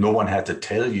 And no one had to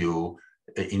tell you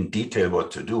in detail what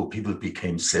to do. People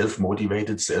became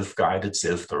self-motivated, self-guided,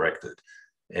 self-directed.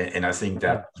 And I think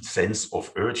that sense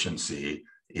of urgency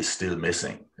is still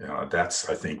missing. That's,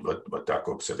 I think, what Doug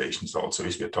observations also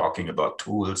is. We're talking about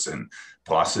tools and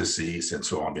processes and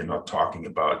so on. We're not talking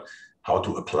about how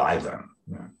to apply them.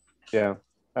 Yeah.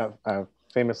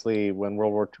 Famously, when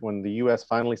the U.S.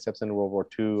 finally steps into World War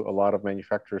II, a lot of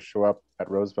manufacturers show up at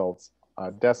Roosevelt's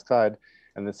desk side,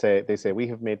 and they say, we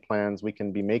have made plans. We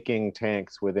can be making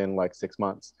tanks within like 6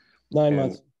 months. 9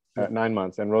 months. 9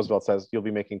 months. And Roosevelt says, you'll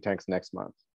be making tanks next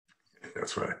month.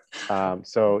 That's right.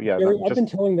 So yeah, Gary, I've been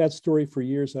telling that story for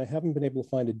years, and I haven't been able to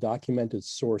find a documented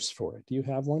source for it. Do you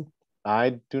have one?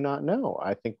 I do not know.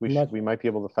 I think we might be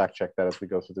able to fact check that as we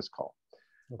go through this call.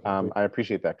 Okay, I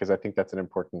appreciate that, because I think that's an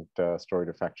important story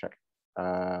to fact check.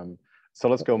 So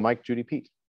let's go, Mike, Judy, Pete.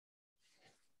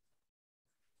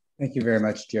 Thank you very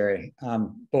much, Jerry.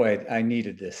 Boy, I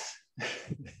needed this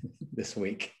this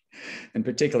week, and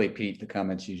particularly Pete, the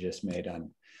comments you just made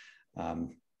on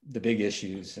the big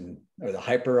issues or the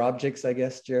hyper objects, I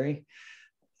guess, Jerry.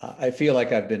 I feel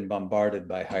like I've been bombarded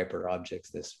by hyper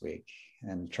objects this week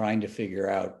and trying to figure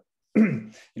out,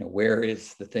 where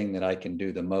is the thing that I can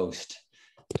do the most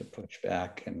to push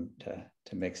back and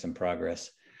to make some progress.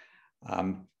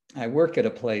 I work at a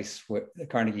place, the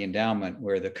Carnegie Endowment,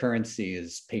 where the currency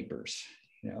is papers.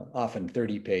 often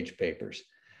 30-page papers.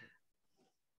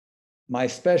 My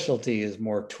specialty is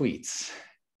more tweets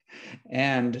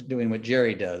and doing what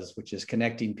Jerry does, which is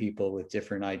connecting people with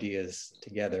different ideas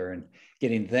together and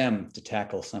getting them to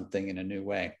tackle something in a new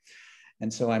way.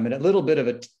 And so I'm at a little bit of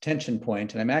a tension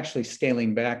point, and I'm actually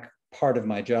scaling back part of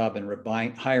my job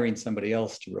and hiring somebody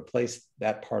else to replace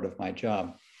that part of my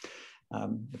job,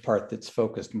 the part that's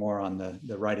focused more on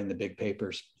the writing the big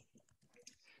papers.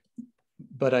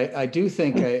 But I do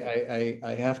think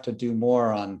I have to do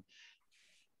more on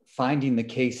finding the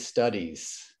case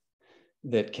studies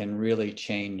that can really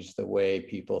change the way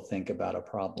people think about a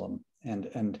problem.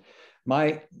 And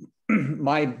my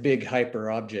big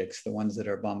hyper objects, the ones that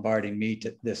are bombarding me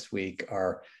this week,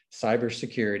 are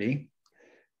cybersecurity,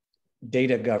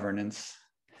 data governance,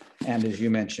 and as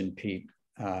you mentioned, Pete,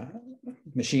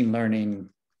 machine learning,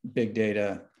 big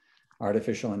data,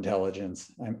 artificial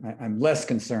intelligence. I'm less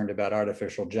concerned about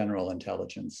artificial general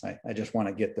intelligence. I just want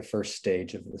to get the first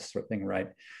stage of this sort of thing right.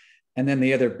 And then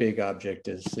the other big object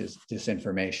is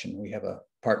disinformation. We have a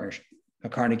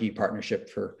Carnegie Partnership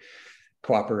for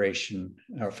Cooperation,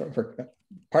 for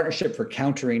Partnership for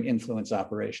Countering Influence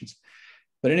Operations.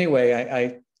 But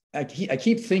anyway, I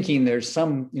keep thinking there's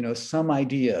some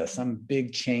idea, some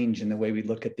big change in the way we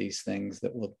look at these things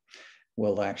that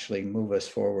will actually move us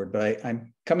forward. But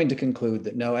I'm coming to conclude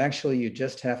that no, actually, you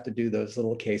just have to do those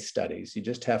little case studies. You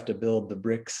just have to build the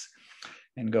bricks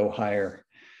and go higher.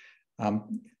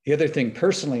 The other thing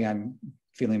personally I'm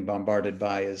feeling bombarded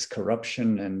by is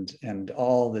corruption and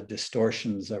all the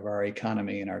distortions of our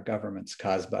economy and our governments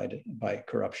caused by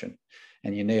corruption.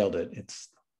 And you nailed it. It's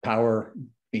power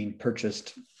being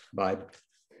purchased by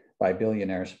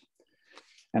billionaires.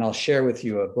 And I'll share with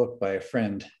you a book by a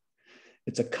friend.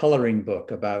 It's a coloring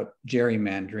book about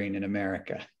gerrymandering in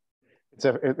America.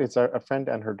 It's a friend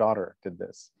and her daughter did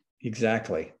this.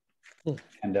 Exactly.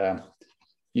 And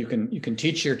you can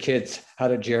teach your kids how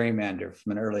to gerrymander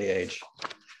from an early age,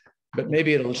 but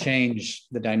maybe it'll change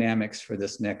the dynamics for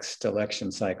this next election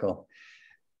cycle.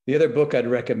 The other book I'd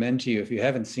recommend to you, if you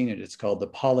haven't seen it, it's called The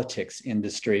Politics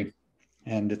Industry,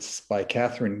 and it's by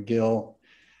Catherine Gill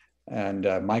and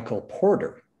Michael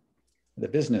Porter, the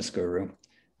business guru.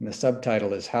 And the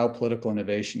subtitle is How Political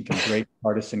Innovation Can Break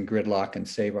Partisan Gridlock and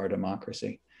Save Our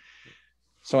Democracy.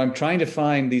 So I'm trying to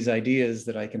find these ideas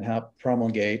that I can help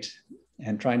promulgate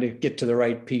and trying to get to the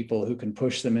right people who can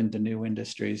push them into new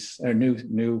industries or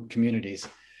new communities.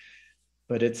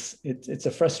 But it's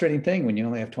a frustrating thing when you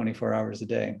only have 24 hours a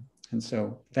day. And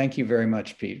so thank you very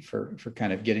much, Pete, for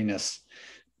kind of getting us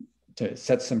to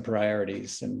set some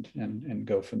priorities and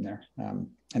go from there.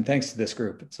 And thanks to this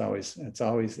group,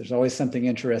 there's always something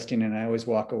interesting, and I always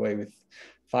walk away with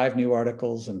 5 new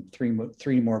articles and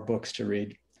three more books to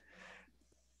read.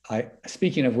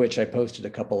 Speaking of which, I posted a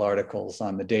couple articles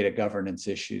on the data governance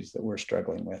issues that we're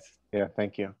struggling with. Yeah,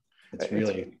 thank you. It's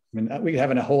really, we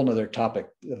have a whole nother topic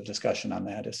of discussion on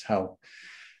that, is how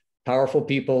powerful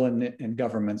people and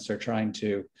governments are trying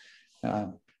to,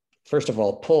 first of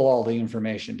all, pull all the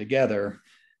information together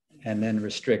and then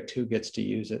restrict who gets to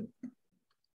use it.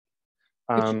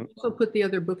 Could you also put the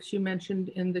other books you mentioned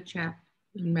in the chat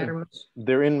in Mattermost?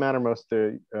 They're in Mattermost.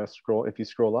 If you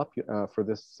scroll up for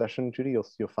this session, Judy,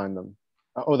 you'll find them.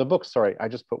 Oh, the books, sorry. I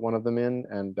just put one of them in,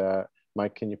 and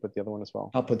Mike, can you put the other one as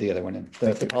well? I'll put the other one in.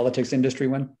 The politics industry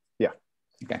one? Yeah.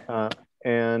 Okay.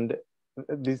 And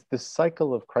this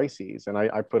cycle of crises, and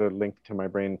I put a link to my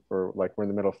brain for, like, we're in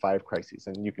the middle of 5 crises,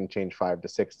 and you can change 5 to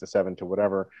 6 to 7 to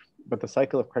whatever. But the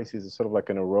cycle of crises is sort of like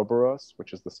an Ouroboros,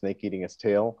 which is the snake eating its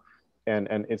tail. And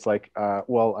it's like,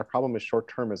 well, our problem is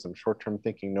short-termism, short-term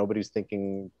thinking. Nobody's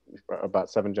thinking about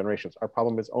 7 generations. Our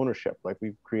problem is ownership. Like,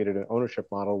 we've created an ownership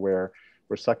model where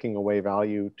we're sucking away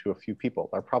value to a few people.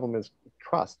 Our problem is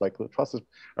trust. Like, trust is,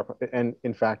 and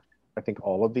in fact, I think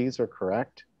all of these are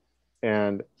correct.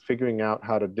 And figuring out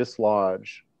how to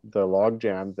dislodge the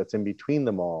logjam that's in between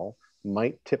them all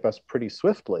might tip us pretty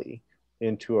swiftly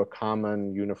into a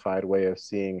common unified way of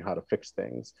seeing how to fix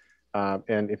things.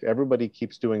 And if everybody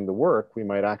keeps doing the work, we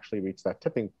might actually reach that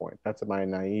tipping point. That's my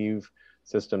naive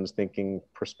systems thinking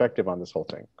perspective on this whole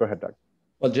thing. Go ahead, Doug.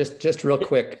 Well, just real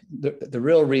quick, the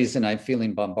real reason I'm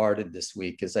feeling bombarded this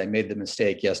week is I made the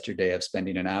mistake yesterday of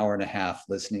spending an hour and a half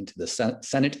listening to the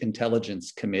Senate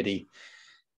Intelligence Committee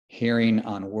hearing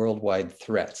on worldwide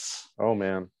threats. Oh,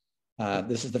 man.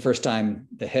 This is the first time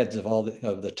the heads of all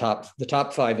the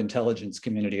top 5 intelligence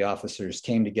community officers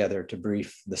came together to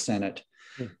brief the Senate.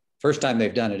 First time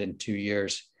they've done it in 2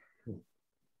 years.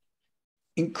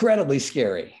 Incredibly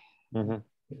scary,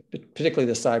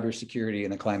 particularly the cybersecurity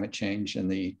and the climate change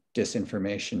and the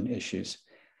disinformation issues,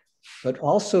 but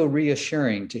also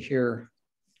reassuring to hear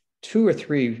 2 or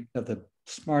 3 of the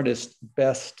smartest,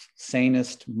 best,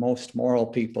 sanest, most moral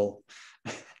people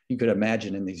you could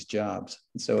imagine in these jobs.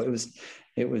 And so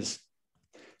it was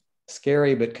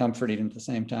scary but comforting at the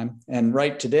same time. And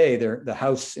right today, the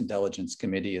House Intelligence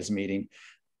Committee is meeting.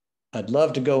 I'd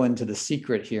love to go into the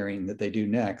secret hearing that they do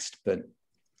next, but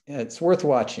it's worth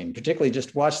watching. Particularly,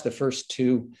 just watch the first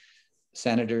 2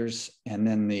 senators and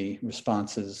then the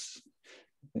responses.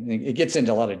 It gets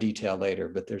into a lot of detail later,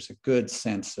 but there's a good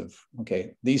sense of,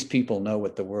 okay, these people know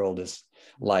what the world is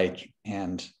like,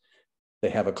 and they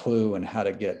have a clue on how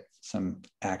to get some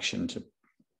action to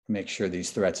make sure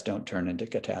these threats don't turn into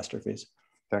catastrophes.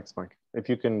 Thanks, Mike. If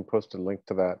you can post a link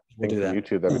to that We'll do that.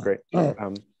 YouTube, that'd be great.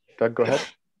 Doug, go ahead.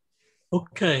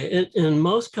 Okay, in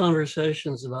most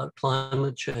conversations about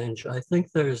climate change, I think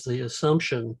there's the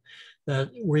assumption that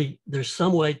there's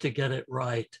some way to get it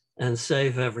right and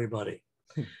save everybody.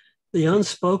 The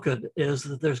unspoken is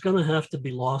that there's going to have to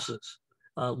be losses,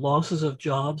 losses of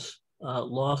jobs,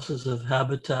 losses of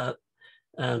habitat,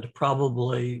 and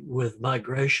probably with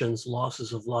migrations,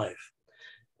 losses of life.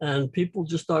 And people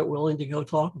just aren't willing to go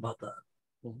talk about that.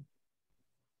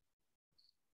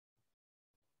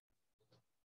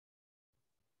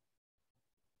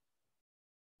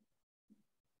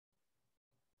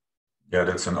 Yeah,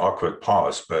 that's an awkward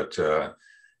pause, but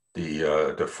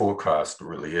the forecast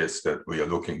really is that we are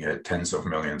looking at tens of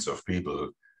millions of people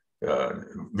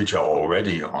which are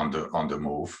already on the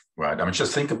move, right? I mean,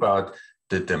 just think about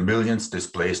the millions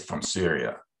displaced from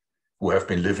Syria who have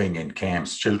been living in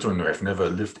camps, children who have never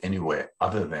lived anywhere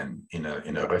other than in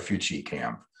a refugee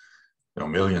camp. You know,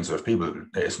 millions of people.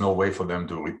 There is no way for them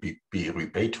to be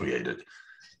repatriated.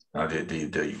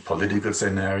 The political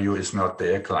scenario is not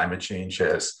there. Climate change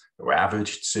has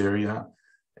ravaged Syria.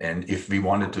 And if we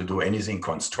wanted to do anything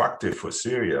constructive for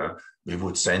Syria, we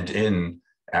would send in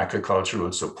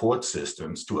agricultural support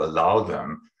systems to allow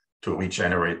them to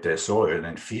regenerate their soil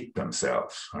and feed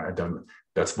themselves, right? And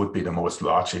that would be the most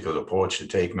logical approach to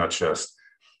take, not just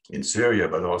in Syria,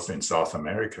 but also in South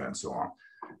America and so on.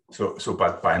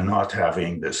 But by not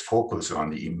having this focus on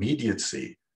the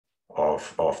immediacy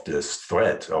of this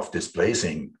threat of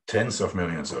displacing tens of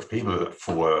millions of people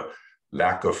for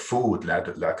lack of food,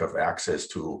 lack of access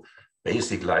to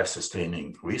basic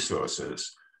life-sustaining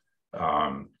resources,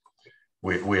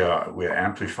 we're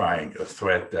amplifying a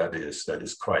threat that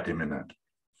is quite imminent.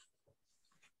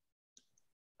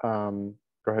 Go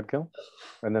ahead, Gil,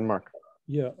 and then Mark.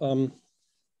 Yeah,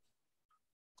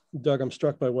 Doug, I'm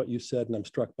struck by what you said, and I'm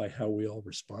struck by how we all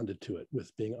responded to it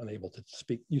with being unable to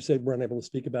speak. You said we're unable to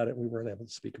speak about it, and we weren't able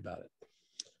to speak about it.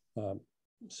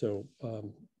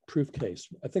 Proof case.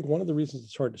 I think one of the reasons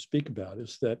it's hard to speak about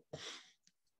is that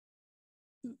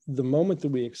the moment that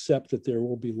we accept that there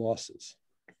will be losses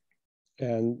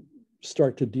and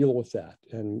start to deal with that,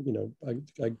 and I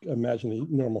imagine the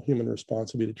normal human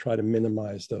response would be to try to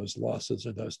minimize those losses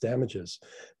or those damages,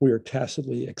 we are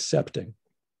tacitly accepting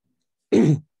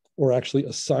or actually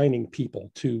assigning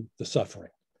people to the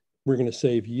suffering. We're going to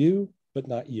save you, but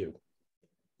not you.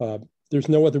 There's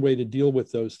no other way to deal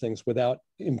with those things without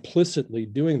implicitly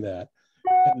doing that.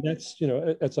 And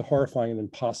that's a horrifying and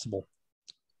impossible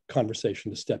conversation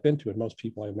to step into. And most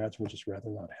people, I imagine, would just rather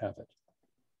not have it.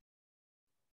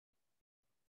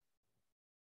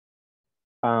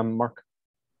 Mark.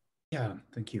 Yeah,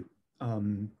 thank you.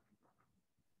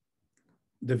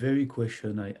 The very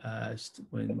question I asked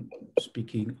when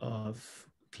speaking of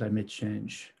climate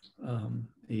change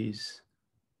is,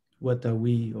 what are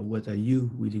we or what are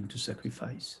you willing to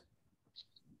sacrifice?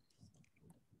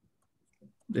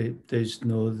 There's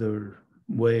no other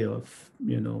way of,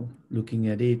 looking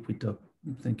at it.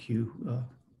 Thank you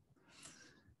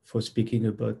for speaking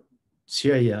about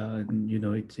Syria, and,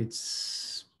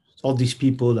 it's all these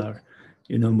people are,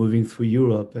 moving through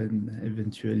Europe and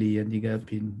eventually ending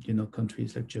up in,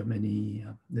 countries like Germany,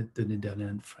 the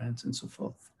Netherlands, France, and so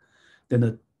forth.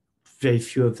 Very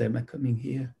few of them are coming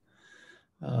here.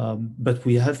 But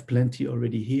we have plenty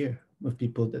already here of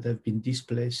people that have been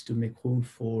displaced to make room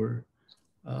for,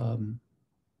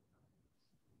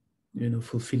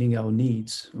 fulfilling our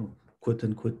needs, or quote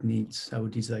unquote needs, our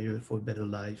desire for a better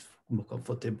life, more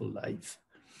comfortable life.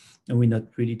 And we're not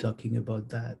really talking about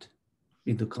that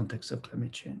in the context of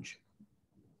climate change.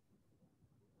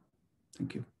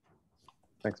 Thank you.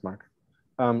 Thanks, Mark.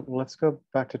 Let's go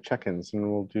back to check-ins,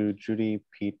 and we'll do Judy,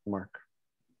 Pete, Mark.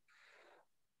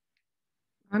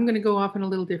 I'm going to go off on a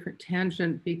little different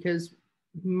tangent because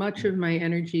much of my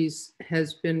energies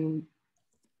has been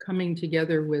coming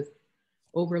together with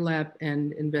overlap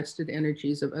and invested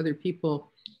energies of other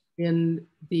people in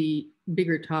the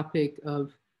bigger topic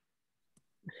of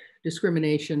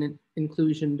discrimination,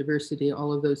 inclusion, diversity,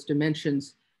 all of those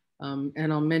dimensions.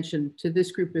 And I'll mention to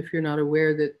this group, if you're not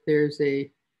aware, that there's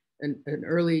an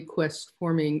early quest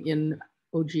forming in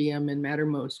OGM and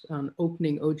Mattermost on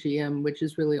opening OGM, which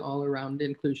is really all around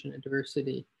inclusion and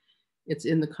diversity. It's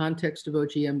in the context of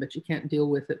OGM, but you can't deal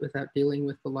with it without dealing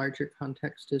with the larger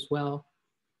context as well.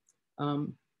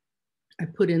 I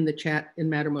put in the chat in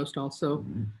Mattermost also,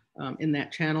 in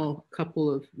that channel, a couple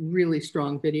of really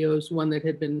strong videos, one that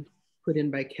had been put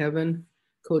in by Kevin,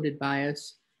 Coded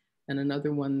Bias, and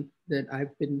another one that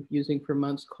I've been using for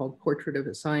months called Portrait of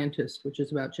a Scientist, which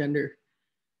is about gender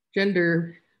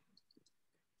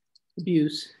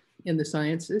abuse in the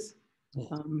sciences,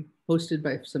 hosted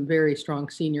by some very strong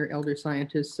senior elder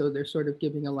scientists. So they're sort of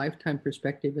giving a lifetime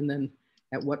perspective, and then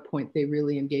at what point they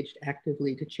really engaged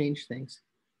actively to change things.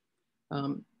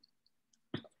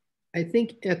 I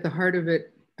think at the heart of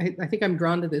it, I think I'm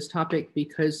drawn to this topic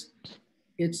because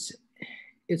it's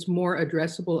more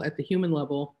addressable at the human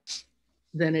level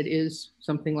than it is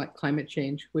something like climate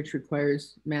change, which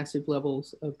requires massive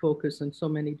levels of focus in so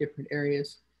many different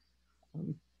areas.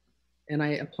 And I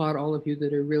applaud all of you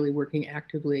that are really working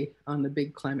actively on the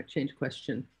big climate change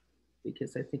question,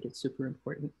 because I think it's super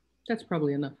important. That's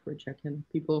probably enough for a check-in.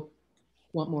 People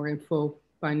want more info,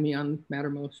 find me on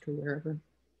Mattermost or wherever.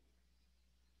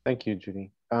 Thank you,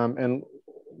 Judy. And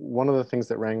one of the things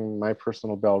that rang my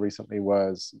personal bell recently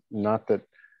was not that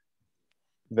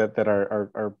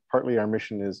our partly our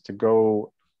mission is to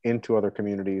go into other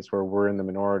communities where we're in the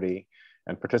minority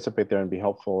and participate there and be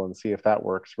helpful and see if that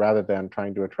works, rather than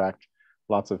trying to attract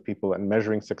lots of people and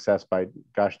measuring success by,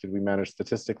 gosh, did we manage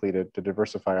statistically to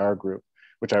diversify our group,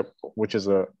 which is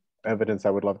a evidence I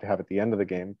would love to have at the end of the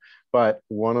game. But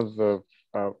one of the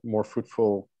more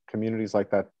fruitful communities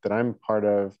like that I'm part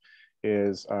of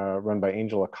is run by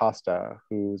Angel Acosta,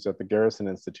 who's at the Garrison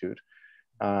Institute,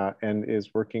 and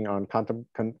is working on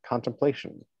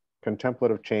contemplation,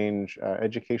 contemplative change,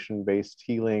 education-based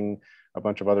healing, a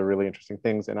bunch of other really interesting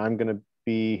things. And I'm going to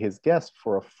be his guest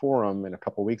for a forum in a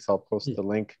couple of weeks. I'll post the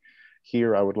link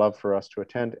here. I would love for us to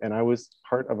attend. And I was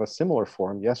part of a similar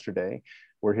forum yesterday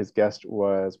where his guest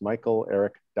was Michael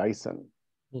Eric Dyson.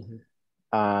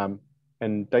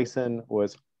 And Dyson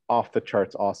was off the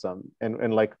charts awesome.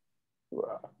 And like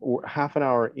half an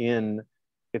hour in,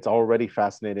 it's already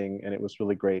fascinating and it was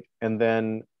really great. And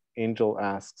then Angel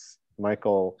asks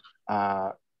Michael,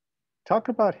 talk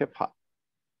about hip hop.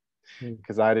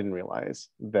 Because I didn't realize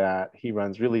that he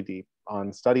runs really deep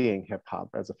on studying hip hop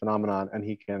as a phenomenon, and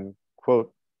he can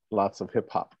quote lots of hip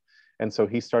hop. And so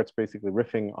he starts basically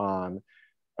riffing on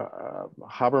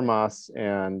Habermas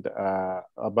and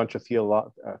a bunch of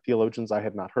theologians I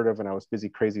had not heard of, and I was busy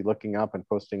crazy looking up and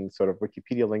posting sort of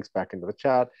Wikipedia links back into the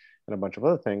chat and a bunch of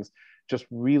other things, just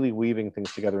really weaving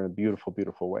things together in a beautiful,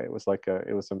 beautiful way. It was like a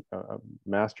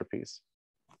masterpiece.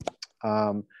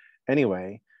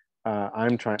 Anyway,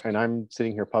 I'm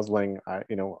sitting here puzzling. I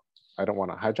don't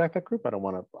want to hijack that group.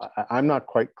 I'm not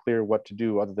quite clear what to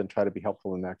do other than try to be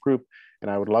helpful in that group. And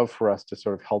I would love for us to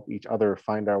sort of help each other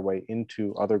find our way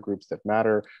into other groups that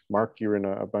matter. Mark, you're in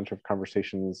a bunch of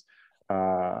conversations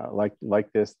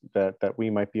like this that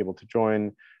we might be able to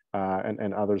join,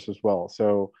 and others as well.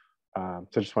 So I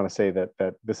just want to say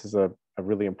that this is a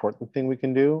really important thing we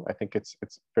can do. I think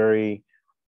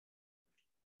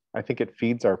I think it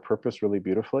feeds our purpose really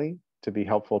beautifully to be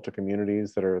helpful to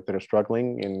communities that are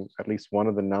struggling in at least one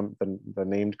of the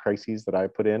named crises that I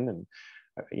put in. And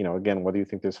again, whether you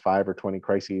think there's 5 or 20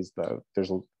 crises,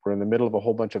 we're in the middle of a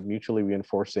whole bunch of mutually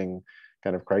reinforcing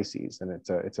kind of crises, and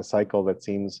it's a cycle that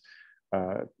seems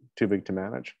too big to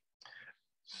manage.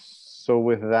 So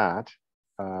with that,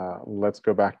 let's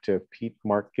go back to Pete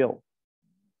Mark Gill.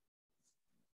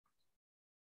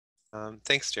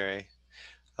 Thanks, Jerry.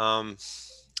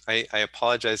 I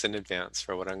apologize in advance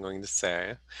for what I'm going to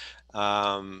say.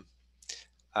 I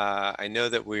know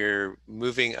that we're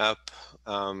moving up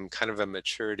kind of a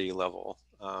maturity level.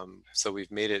 So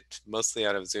we've made it mostly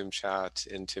out of Zoom chat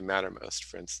into Mattermost,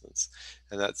 for instance,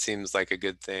 and that seems like a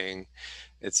good thing.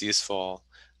 It's useful.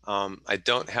 I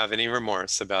don't have any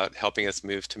remorse about helping us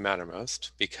move to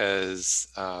Mattermost, because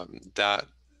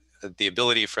the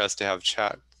ability for us to have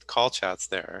call chats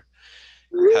there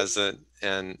has a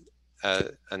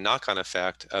knock-on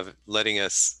effect of letting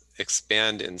us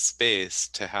expand in space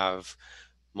to have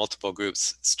multiple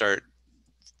groups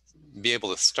be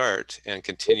able to start and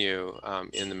continue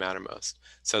in the Mattermost.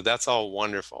 So that's all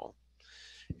wonderful.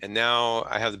 And now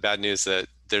I have the bad news that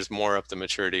there's more up the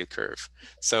maturity curve.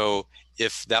 So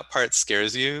if that part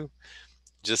scares you,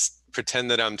 just pretend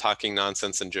that I'm talking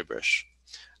nonsense and gibberish.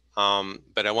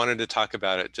 But I wanted to talk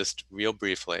about it just real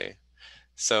briefly.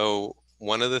 So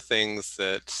one of the things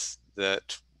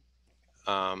that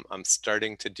I'm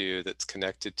starting to do that's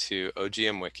connected to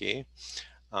OGM Wiki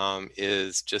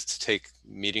is just to take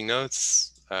meeting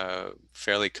notes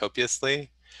fairly copiously.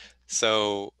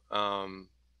 So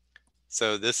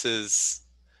so this is,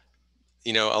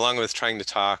 you know, along with trying to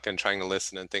talk and trying to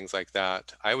listen and things like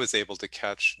that, I was able to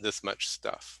catch this much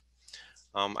stuff.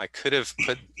 I could have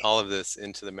put all of this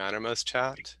into the Mattermost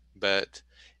chat, but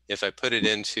if I put it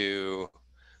into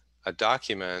a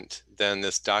document, then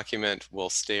this document will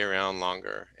stay around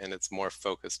longer and it's more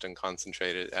focused and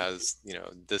concentrated, as, you know,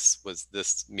 this was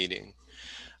this meeting.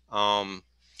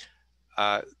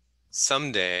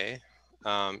 Someday,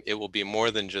 it will be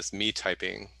more than just me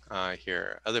typing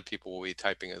here. Other people will be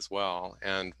typing as well,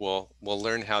 and we'll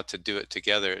learn how to do it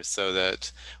together, so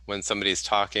that when somebody's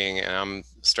talking and I'm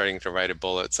starting to write a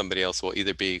bullet, somebody else will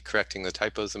either be correcting the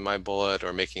typos in my bullet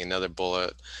or making another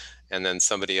bullet, and then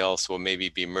somebody else will maybe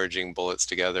be merging bullets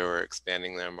together or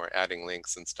expanding them or adding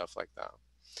links and stuff like that.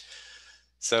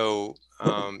 So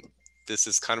this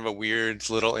is kind of a weird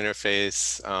little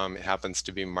interface. It happens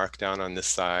to be Markdown on this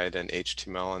side and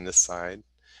HTML on this side.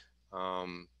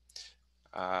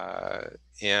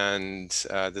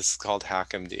 This is called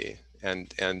HackMD.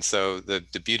 And so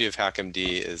the beauty of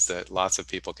HackMD is that lots of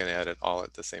people can edit all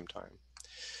at the same time.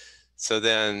 So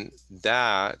then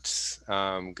that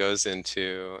goes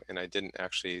into, and I didn't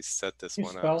actually set this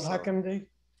one up. You spelled HackMD?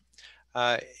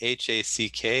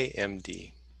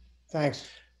 HACKMD. Thanks.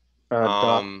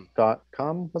 .com,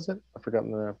 was it? I've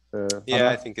forgotten the yeah,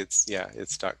 I think it's, yeah,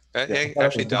 it's yeah.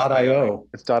 actually .io.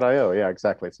 It's .io, yeah,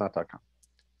 exactly. It's not .com.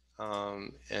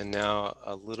 And now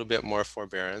a little bit more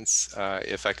forbearance.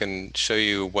 If I can show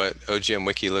you what OGM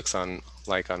Wiki looks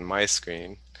like on my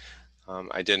screen.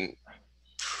 I didn't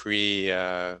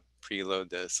preload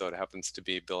this, so it happens to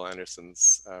be Bill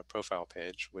Anderson's profile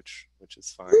page, which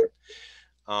is fine.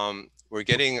 We're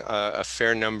getting a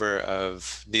fair number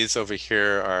of these over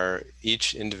here are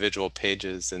each individual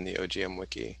pages in the OGM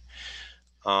Wiki.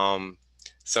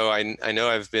 So I know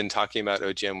I've been talking about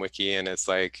OGM Wiki and it's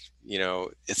like, you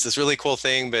know, it's this really cool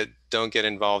thing, but don't get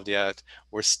involved yet.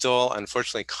 We're still,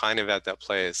 unfortunately, kind of at that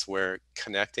place where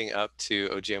connecting up to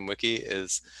OGM Wiki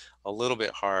is a little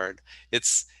bit hard.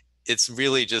 It's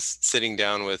really just sitting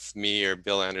down with me or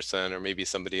Bill Anderson or maybe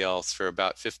somebody else for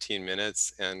about 15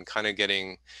 minutes and kind of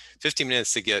getting 15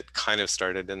 minutes to get kind of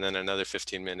started, and then another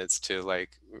 15 minutes to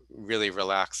like really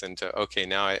relax into, okay,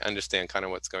 now I understand kind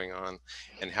of what's going on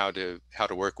and how to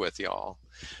work with y'all.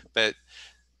 But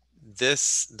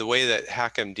the way that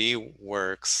HackMD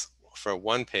works for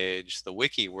one page, the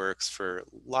wiki works for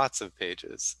lots of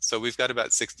pages. So we've got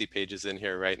about 60 pages in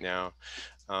here right now.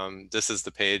 This is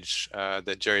the page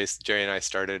that Jerry and I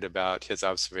started about his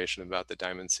observation about the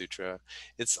Diamond Sutra.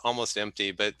 It's almost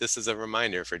empty, but this is a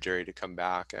reminder for Jerry to come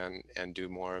back and do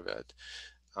more of it.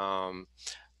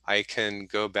 I can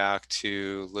go back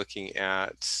to looking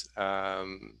at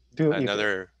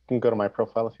another. You can go to my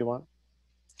profile if you want.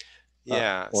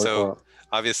 Yeah, so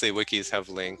obviously wikis have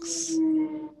links,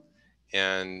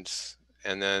 and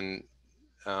then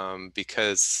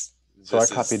because so I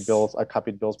copied Bill's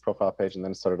profile page and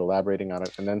then started elaborating on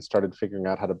it, and then started figuring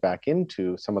out how to back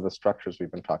into some of the structures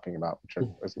we've been talking about, which are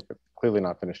clearly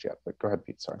not finished yet. But go ahead,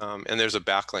 Pete. Sorry. And there's a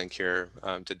backlink here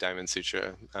to Diamond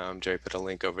Sutra. Jerry put a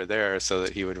link over there so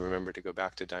that he would remember to go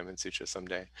back to Diamond Sutra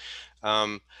someday.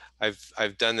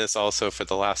 I've done this also for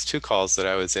the last two calls that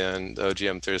I was in, the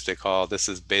OGM Thursday call. This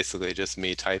is basically just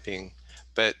me typing.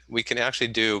 But we can actually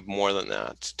do more than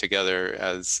that together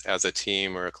as a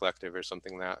team or a collective or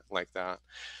something like that.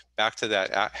 Back to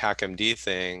that HackMD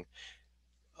thing,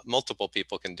 multiple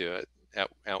people can do it at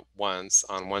once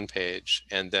on one page,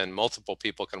 and then multiple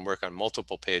people can work on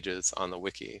multiple pages on the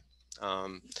wiki.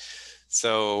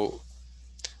 So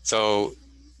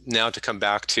now to come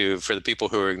back to, for the people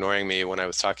who are ignoring me when I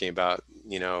was talking about,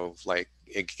 you know, like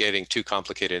it getting too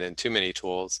complicated and too many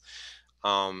tools,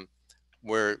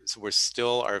 we're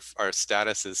still, our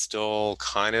status is still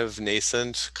kind of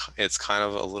nascent. It's kind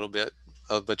of a little bit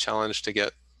of a challenge to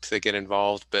get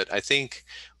involved, but I think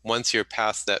once you're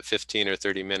past that 15 or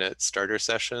 30 minute starter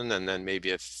session, and then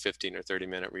maybe a 15 or 30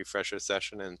 minute refresher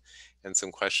session and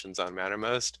some questions on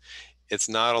Mattermost, it's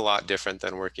not a lot different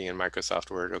than working in Microsoft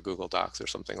Word or Google Docs or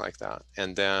something like that.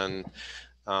 And then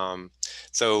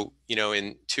so, you know,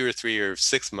 in 2 or 3 or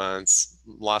 6 months,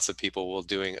 lots of people will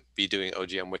be doing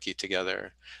OGM Wiki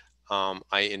together.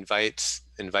 I invite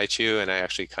you, and I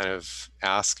actually kind of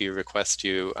request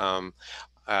you.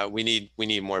 We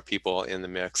need more people in the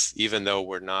mix, even though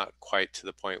we're not quite to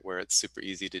the point where it's super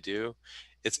easy to do.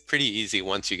 It's pretty easy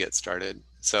once you get started.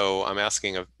 So I'm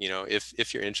asking,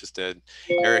 if you're interested,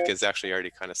 Eric is actually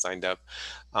already kind of signed up.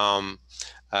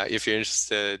 If you're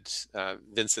interested,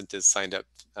 Vincent is signed up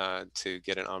to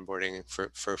get an onboarding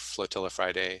for Flotilla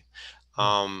Friday.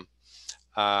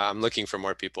 I'm looking for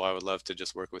more people. I would love to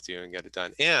just work with you and get it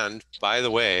done. And by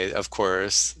the way, of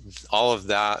course, all of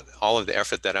the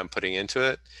effort that I'm putting into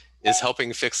it is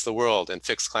helping fix the world and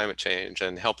fix climate change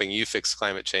and helping you fix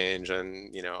climate change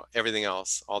and, everything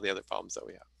else, all the other problems that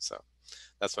we have. So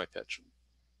that's my pitch.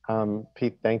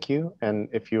 Pete, thank you. And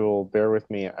if you'll bear with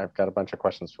me, I've got a bunch of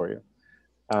questions for you.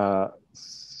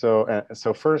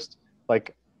 So first,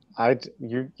 like,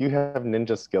 you have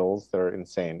ninja skills that are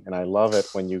insane, and I love it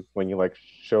when you like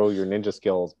show your ninja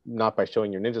skills, not by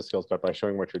showing your ninja skills, but by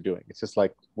showing what you're doing. It's just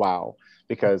like, wow,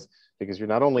 because you're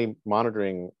not only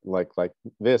monitoring like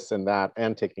this and that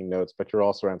and taking notes, but you're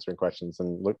also answering questions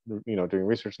and doing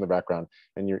research in the background,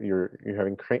 and you're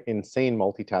having insane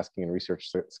multitasking and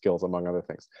research skills, among other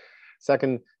things.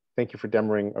 Second, thank you for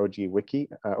demoing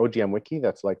OGM Wiki.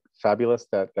 That's like fabulous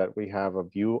that we have a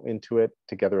view into it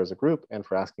together as a group, and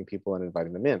for asking people and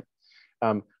inviting them in.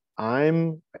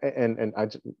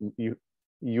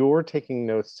 You're taking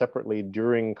notes separately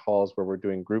during calls where we're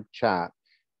doing group chat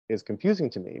is confusing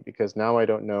to me, because now I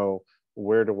don't know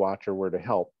where to watch or where to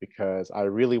help, because I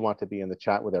really want to be in the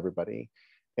chat with everybody.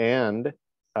 And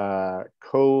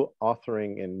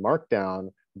co-authoring in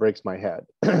Markdown breaks my head.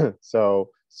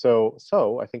 So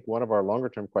I think one of our longer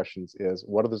term questions is,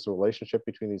 what is the relationship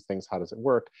between these things? How does it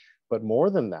work? But more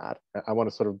than that, I want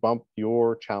to sort of bump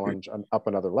your challenge up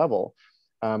another level.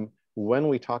 When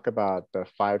we talk about the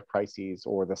 5 crises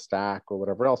or the stack or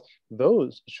whatever else,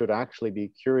 those should actually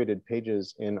be curated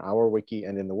pages in our wiki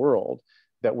and in the world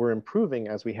that we're improving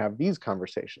as we have these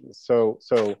conversations. So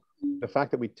the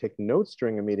fact that we take notes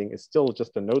during a meeting is still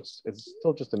just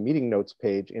a meeting notes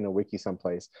page in a wiki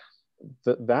someplace.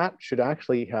 That should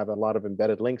actually have a lot of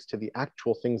embedded links to the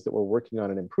actual things that we're working on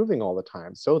and improving all the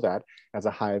time, so that as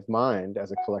a hive mind,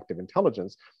 as a collective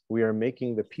intelligence, we are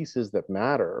making the pieces that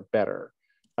matter better,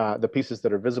 the pieces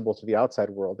that are visible to the outside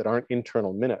world that aren't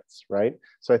internal minutes, right?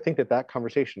 So I think that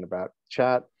conversation about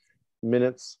chat,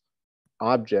 minutes,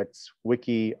 objects,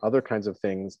 wiki, other kinds of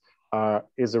things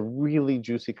is a really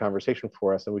juicy conversation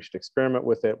for us, and we should experiment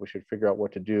with it. We should figure out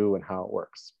what to do and how it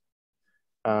works.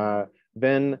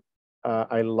 Then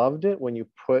I loved it when you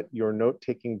put your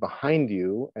note-taking behind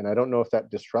you, and I don't know if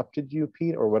that disrupted you,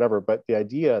 Pete, or whatever, but the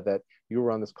idea that you were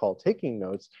on this call taking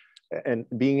notes and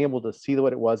being able to see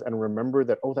what it was and remember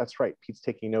that, oh, that's right, Pete's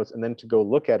taking notes, and then to go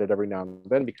look at it every now and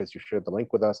then because you shared the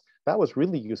link with us, that was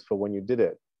really useful when you did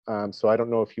it. So I don't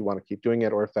know if you want to keep doing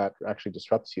it or if that actually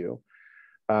disrupts you.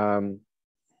 And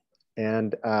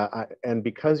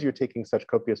because you're taking such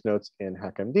copious notes in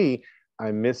HackMD,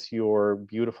 I miss your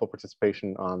beautiful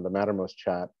participation on the Mattermost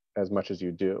chat as much as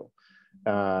you do.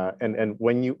 And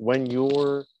when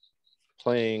you're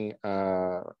playing,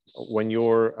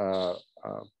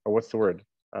 what's the word?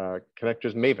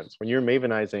 Connectors, mavens. When you're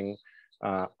mavenizing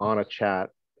on a chat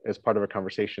as part of a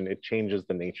conversation, it changes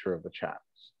the nature of the chat.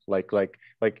 Like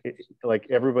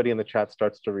everybody in the chat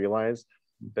starts to realize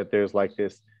that there's like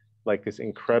this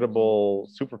incredible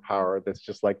superpower that's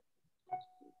just like,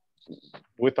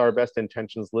 with our best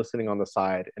intentions, listening on the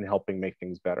side and helping make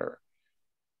things better.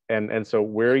 And so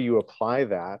where you apply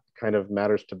that kind of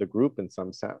matters to the group in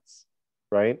some sense,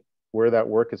 right? Where that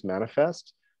work is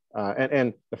manifest.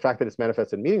 And the fact that it's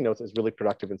manifest in meeting notes is really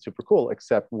productive and super cool,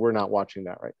 except we're not watching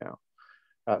that right now.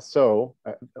 So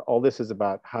all this is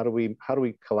about how do we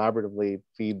collaboratively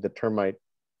feed the termite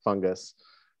fungus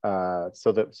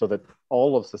so that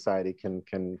all of society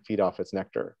can feed off its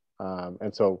nectar.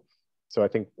 And so I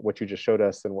think what you just showed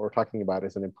us and what we're talking about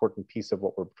is an important piece of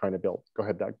what we're trying to build. Go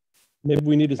ahead, Doug. Maybe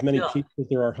we need as many cheeks as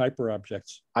there are hyper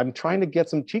objects. I'm trying to get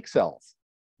some cheek cells.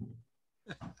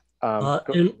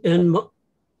 In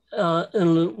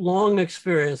long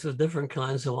experience with different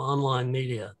kinds of online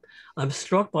media, I'm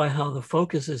struck by how the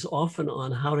focus is often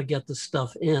on how to get the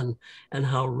stuff in and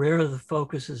how rare the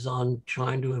focus is on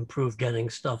trying to improve getting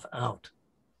stuff out.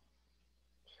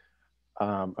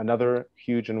 Another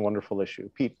huge and wonderful issue.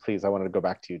 Pete, please, I wanted to go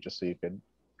back to you just so you could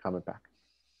comment back.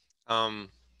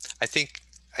 I think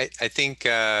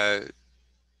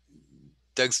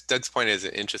Doug's point is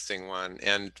an interesting one,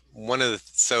 and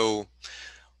so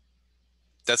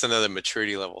that's another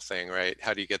maturity level thing, right?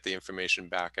 How do you get the information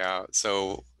back out?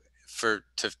 So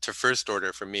to first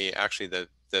order for me, actually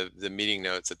the meeting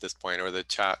notes at this point, or the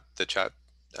chat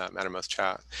Mattermost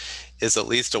chat, is at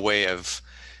least a way of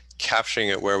capturing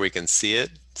it where we can see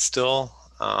it still.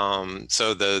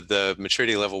 So the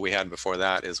maturity level we had before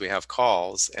that is we have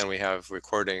calls and we have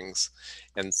recordings,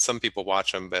 and some people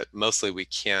watch them, but mostly we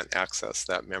can't access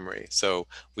that memory. So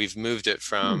we've moved it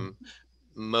from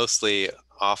mostly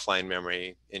offline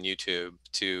memory in YouTube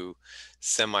to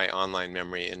semi-online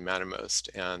memory in Mattermost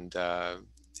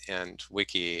and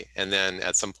Wiki. And then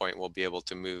at some point we'll be able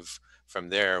to move from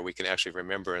there. We can actually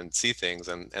remember and see things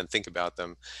and think about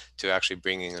them to actually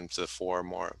bringing them to the fore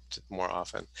more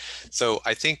often. So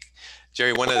I think,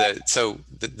 Jerry, one of the, so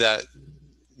that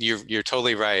you're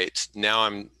totally right. Now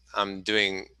I'm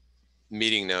doing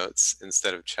meeting notes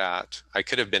instead of chat. I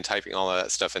could have been typing all of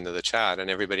that stuff into the chat and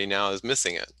everybody now is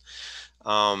missing it.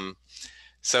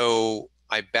 So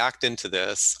I backed into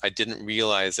this. I didn't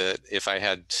realize it. If I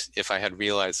had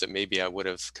realized it, maybe I would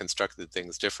have constructed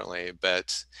things differently,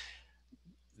 but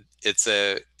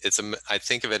I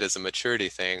think of it as a maturity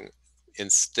thing.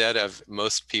 Instead of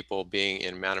most people being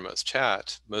in Mattermost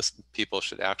chat, most people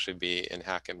should actually be in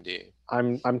HackMD.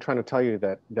 I'm trying to tell you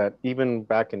that even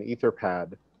back in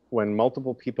Etherpad, when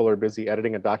multiple people are busy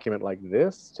editing a document like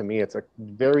this, to me, it's a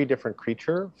very different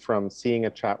creature from seeing a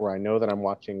chat where I know that I'm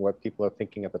watching what people are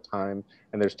thinking at the time,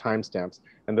 and there's timestamps.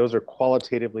 And those are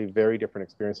qualitatively very different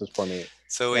experiences for me.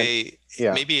 So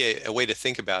maybe a way to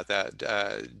think about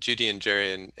that, Judy and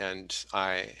Jerry and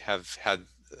I have had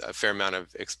a fair amount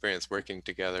of experience working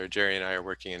together. Jerry and I are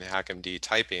working in HackMD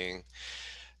typing.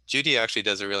 Judy actually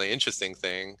does a really interesting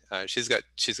thing. She's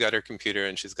got her computer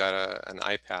and she's got an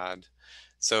iPad.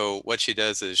 So what she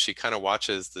does is she kind of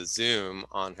watches the Zoom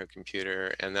on her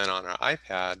computer, and then on her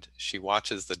iPad, she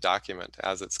watches the document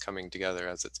as it's coming together,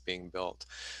 as it's being built.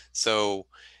 So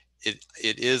it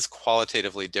is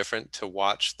qualitatively different to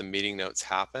watch the meeting notes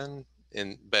happen,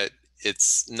 but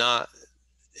it's not,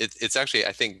 it's actually,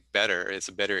 I think, better. It's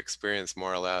a better experience,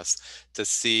 more or less, to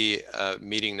see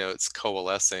meeting notes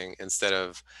coalescing instead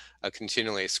of a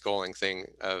continually scrolling thing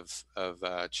of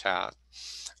chat.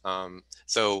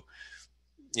 So,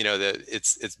 you know, that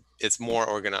it's more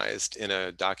organized in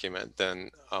a document than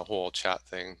a whole chat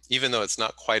thing, even though it's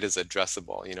not quite as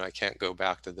addressable. You know, I can't go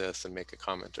back to this and make a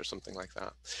comment or something like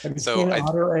that. Have you seen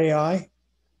Otter AI? Have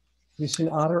you seen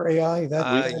Otter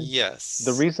AI? Yes.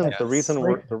 The reason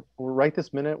we're right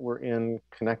this minute we're in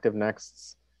Collective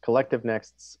Next's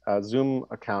Zoom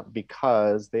account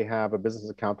because they have a business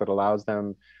account that allows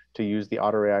them to use the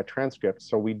Otter AI transcript.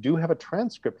 So we do have a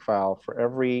transcript file for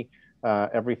every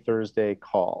Thursday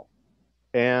call,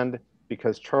 and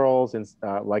because Charles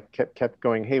kept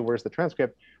going, hey, where's the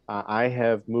transcript? I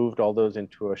have moved all those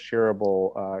into a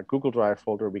shareable Google Drive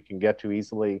folder we can get to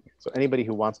easily. So anybody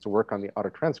who wants to work on the Otter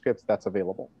transcripts, that's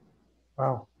available.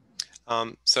 Wow.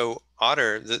 So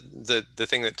Otter, the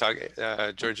thing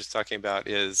that George is talking about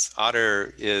is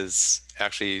Otter is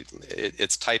actually,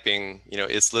 it's typing, you know,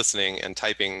 it's listening and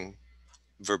typing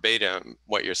verbatim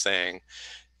what you're saying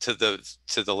to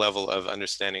the level of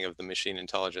understanding of the machine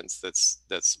intelligence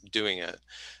that's doing it.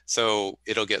 So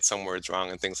it'll get some words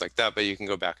wrong and things like that, but you can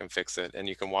go back and fix it, and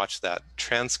you can watch that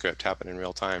transcript happen in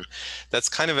real time. That's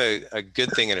kind of a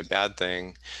good thing and a bad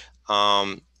thing.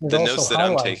 The notes that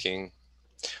I'm taking,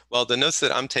 well, the notes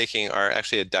that I'm taking are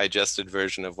actually a digested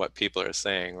version of what people are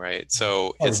saying, right?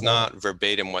 So it's not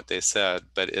verbatim what they said,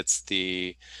 but it's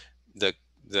the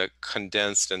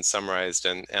condensed and summarized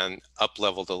and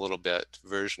up-leveled a little bit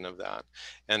version of that.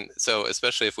 And so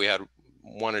especially if we had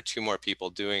one or two more people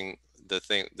doing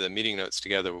the meeting notes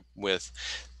together with,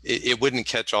 it wouldn't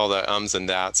catch all the ums and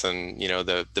that's and, you know,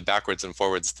 the backwards and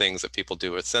forwards things that people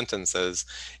do with sentences.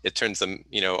 It turns them,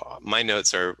 you know, my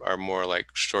notes are more like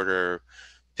shorter,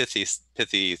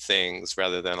 pithy things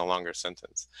rather than a longer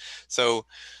sentence. So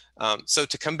so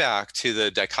to come back to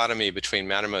the dichotomy between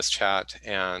Mattermost chat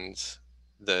and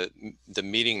the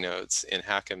meeting notes in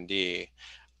HackMD,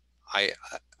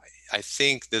 I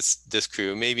think this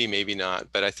crew, maybe not,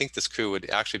 but I think this crew would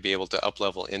actually be able to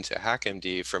up-level into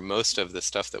HackMD for most of the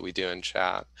stuff that we do in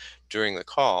chat during the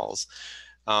calls.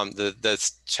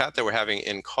 The chat that we're having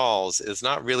in calls is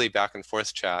not really back and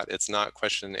forth chat. It's not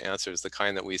question and answers, the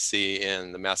kind that we see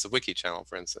in the Massive Wiki channel,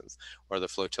 for instance, or the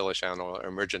Flotilla channel, or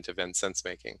emergent event sense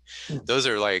making. Those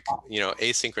are like, you know,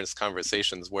 asynchronous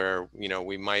conversations where, you know,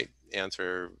 we might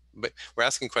answer, but we're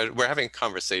asking questions, we're having a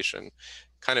conversation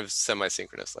kind of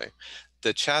semi-synchronously.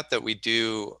 The chat that we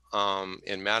do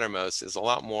in Mattermost is a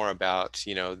lot more about,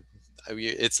 you know,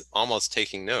 it's almost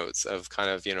taking notes of kind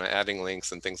of, you know, adding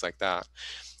links and things like that.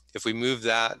 If we move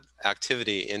that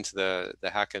activity into the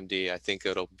HackMD, I think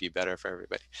it'll be better for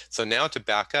everybody. So now to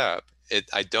back up,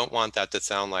 I don't want that to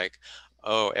sound like,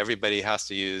 oh, everybody has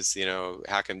to use, you know,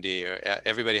 HackMD, or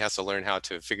everybody has to learn how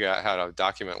to figure out how a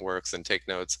document works and take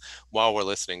notes while we're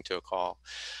listening to a call.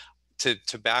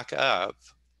 To back up,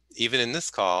 even in this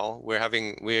call, we're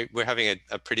having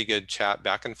a pretty good chat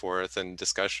back and forth and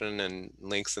discussion and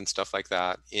links and stuff like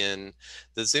that in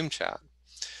the Zoom chat.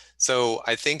 So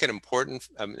I think an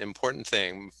important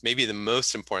thing, maybe the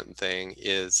most important thing,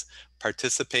 is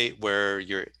participate where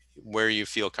you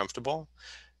feel comfortable.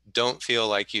 Don't feel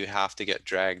like you have to get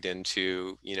dragged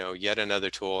into, you know, yet another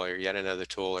tool or yet another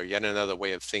tool or yet another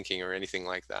way of thinking or anything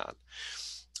like that.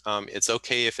 It's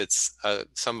okay if it's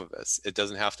some of us. It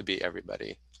doesn't have to be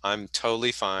everybody. I'm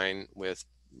totally fine with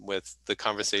the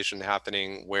conversation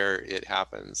happening where it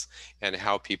happens and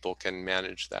how people can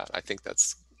manage that. I think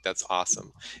that's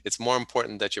awesome. It's more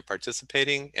important that you're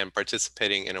participating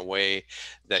in a way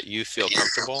that you feel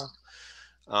comfortable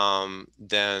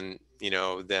than, you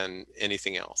know, than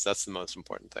anything else. That's the most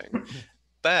important thing.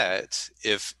 But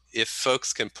if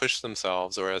folks can push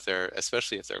themselves, or if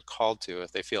especially if they're called to,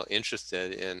 if they feel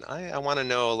interested in, I want to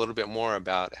know a little bit more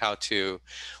about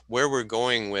where we're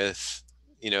going with,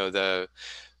 you know, the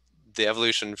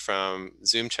evolution from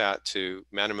Zoom chat to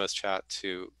Mattermost chat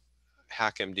to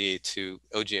HackMD to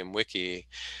OGM Wiki.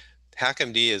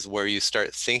 HackMD is where you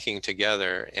start thinking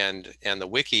together, and the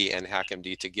wiki and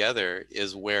HackMD together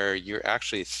is where you're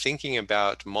actually thinking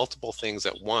about multiple things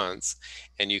at once,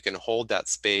 and you can hold that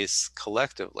space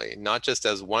collectively, not just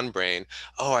as one brain.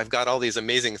 Oh, I've got all these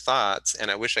amazing thoughts and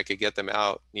I wish I could get them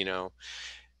out, you know.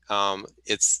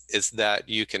 It's that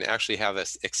you can actually have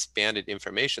this expanded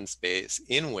information space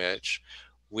in which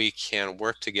we can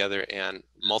work together and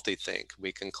multi-think.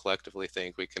 We can collectively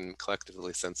think, we can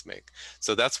collectively sense make.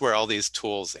 So that's where all these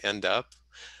tools end up.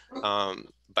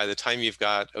 By the time you've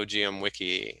got OGM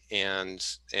Wiki and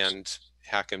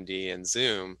HackMD and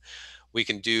Zoom, we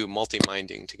can do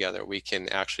multi-minding together. We can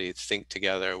actually think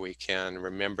together. We can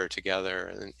remember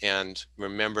together and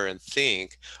remember and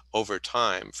think over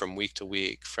time, from week to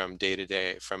week, from day to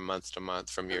day, from month to month,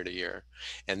 from year to year.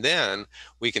 And then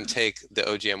we can take the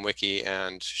OGM Wiki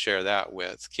and share that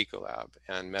with Kikolab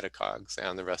and Metacogs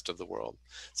and the rest of the world.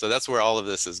 So that's where all of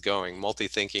this is going: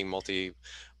 multi-thinking,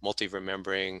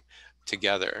 multi-remembering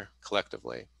together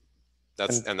collectively.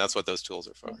 And that's what those tools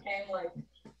are for.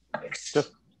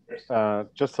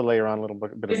 Just to layer on a little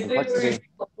bit of complexity.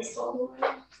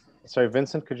 Sorry,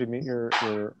 Vincent, could you mute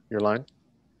your line?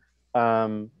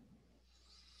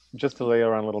 Just to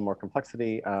layer on a little more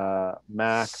complexity,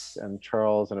 Max and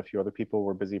Charles and a few other people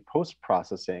were busy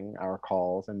post-processing our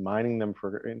calls and mining them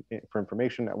for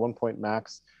information. At one point,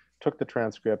 Max took the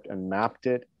transcript and mapped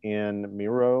it in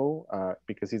Miro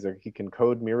because he can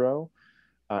code Miro.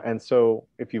 And so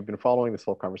if you've been following this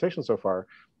whole conversation so far,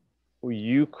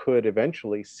 you could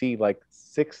eventually see like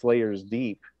 6 layers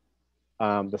deep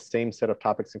the same set of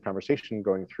topics and conversation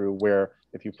going through, where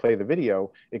if you play the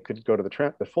video, it could go to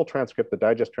the full transcript, the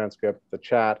digest transcript, the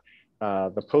chat,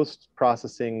 the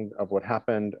post-processing of what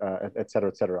happened, et cetera,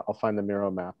 et cetera. I'll find the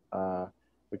Miro map.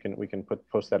 We can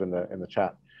post that in the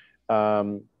chat.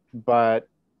 But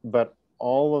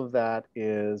all of that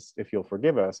is, if you'll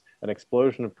forgive us, an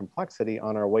explosion of complexity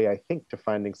on our way, I think, to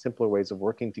finding simpler ways of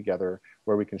working together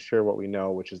where we can share what we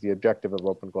know, which is the objective of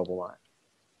Open Global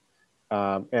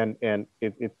Mind. And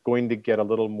it's going to get a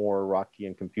little more rocky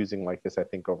and confusing like this, I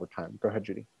think, over time. Go ahead,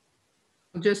 Judy.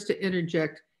 Just to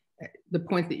interject the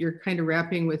point that you're kind of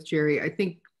wrapping with, Jerry, I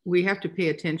think we have to pay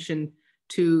attention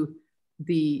to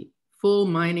the full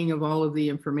mining of all of the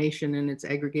information and its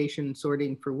aggregation and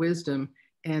sorting for wisdom,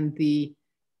 and the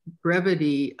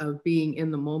brevity of being in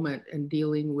the moment and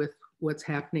dealing with what's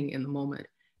happening in the moment.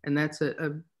 And that's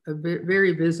a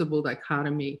very visible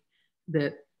dichotomy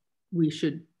that we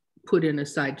should put in a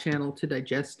side channel to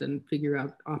digest and figure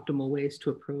out optimal ways to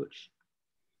approach.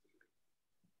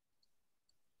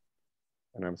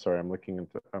 And I'm sorry, I'm looking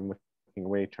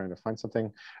away trying to find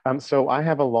something. So I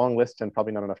have a long list and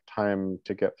probably not enough time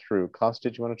to get through. Klaus,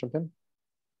 did you want to jump in?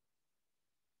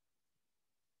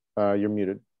 You're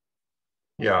muted.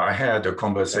 Yeah, I had a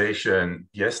conversation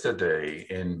yesterday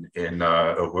in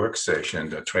a work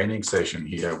session, a training session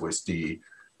here with the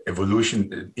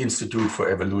Institute for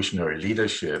Evolutionary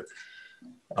Leadership.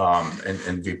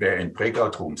 And we were in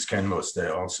breakout rooms. Ken was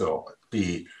there also.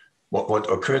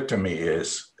 What occurred to me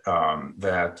is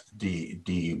that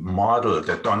the model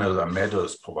that Donald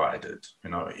Meadows provided,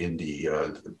 you know, in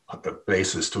the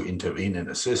places to intervene in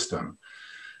a system,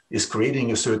 is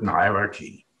creating a certain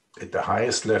hierarchy. At the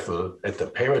highest level, at the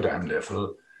paradigm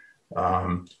level,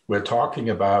 we're talking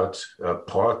about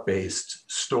broad-based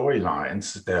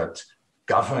storylines that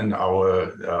govern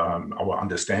our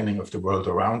understanding of the world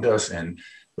around us and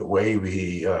the way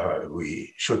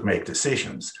we should make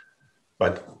decisions.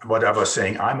 But what I was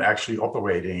saying, I'm actually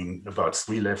operating about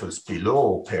 3 levels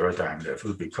below paradigm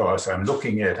level, because I'm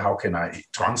looking at how can I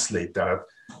translate that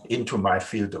into my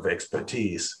field of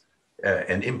expertise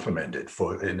and implement it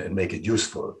and make it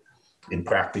useful in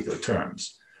practical terms.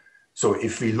 So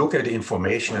if we look at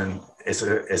information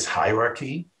as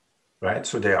hierarchy, right?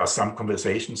 So there are some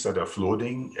conversations that are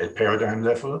floating at paradigm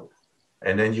level,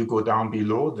 and then you go down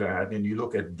below that and you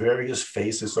look at various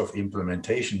phases of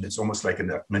implementation. It's almost like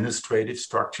an administrative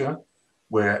structure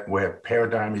where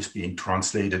paradigm is being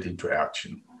translated into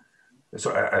action. So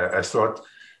I thought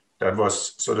that was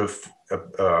sort of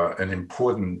an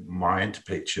important mind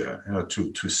picture, you know,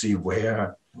 to see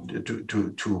where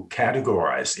to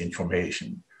categorize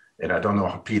information. And I don't know,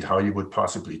 Pete, how you would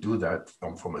possibly do that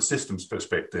from a systems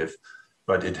perspective,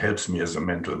 but it helps me as a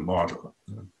mental model.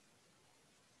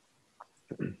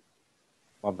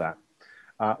 Love that.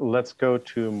 Let's go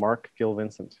to Mark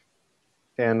Gill-Vincent.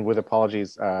 And with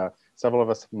apologies, several of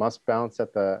us must bounce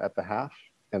at the half,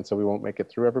 and so we won't make it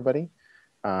through everybody.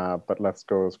 But let's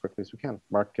go as quickly as we can.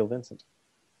 Mark Gill-Vincent.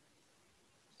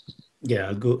 Yeah,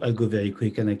 I'll go very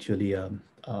quick, and actually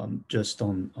just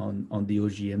on the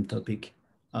OGM topic.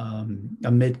 I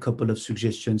made a couple of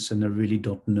suggestions, and I really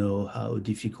don't know how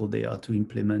difficult they are to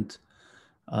implement.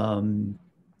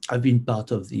 I've been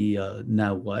part of the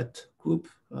Now What group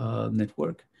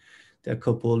network. There are a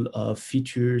couple of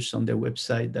features on their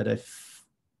website that I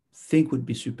think would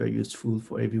be super useful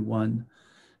for everyone.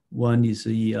 One is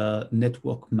a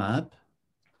network map,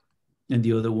 and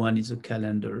the other one is a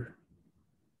calendar.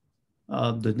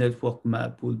 The network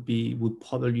map would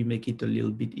probably make it a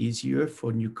little bit easier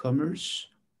for newcomers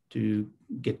to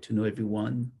get to know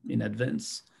everyone in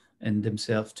advance and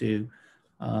themselves to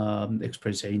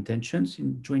express their intentions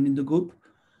in joining the group.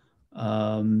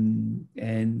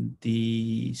 And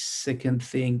the second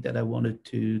thing that I wanted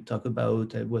to talk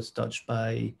about, I was touched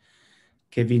by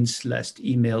Kevin's last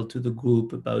email to the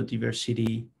group about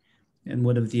diversity. And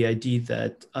one of the ideas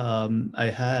that I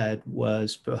had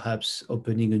was perhaps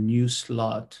opening a new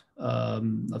slot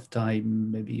of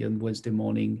time, maybe on Wednesday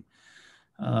morning,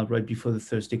 right before the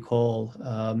Thursday call,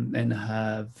 and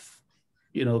have,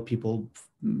 you know, people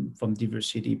from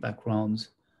diversity backgrounds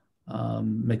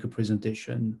make a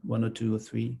presentation, 1 or 2 or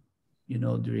 3, you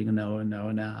know, during an hour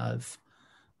and a half.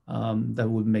 That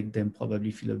would make them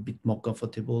probably feel a bit more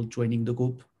comfortable joining the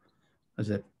group.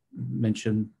 As I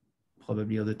mentioned,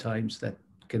 probably other times that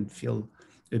can feel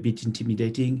a bit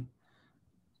intimidating.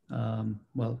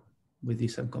 Well, with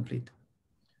this, I'm complete.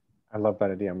 I love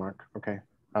that idea, Mark. Okay.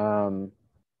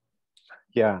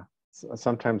 Yeah,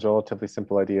 sometimes relatively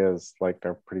simple ideas like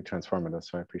are pretty transformative.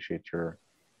 So I appreciate your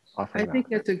offering that. I think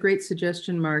that's a great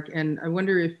suggestion, Mark. And I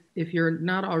wonder if you're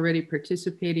not already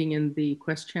participating in the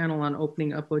Quest channel on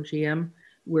opening up OGM,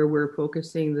 where we're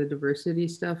focusing the diversity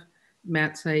stuff.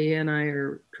 Matt Saye and I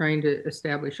are trying to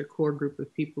establish a core group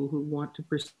of people who want to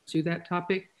pursue that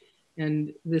topic.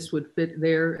 And this would fit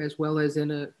there as well as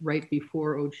in a right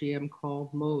before OGM call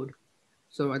mode.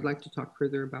 So I'd like to talk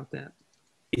further about that.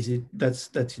 Is it, that's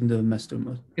in the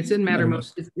Mattermost? It's in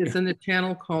Mattermost. It's in the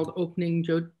channel called Opening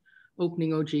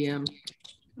OGM.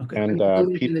 Okay. And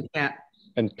Pete, in the chat.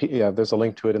 And yeah, there's a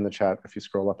link to it in the chat if you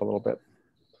scroll up a little bit.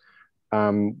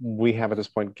 We have at this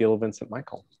point Gil Vincent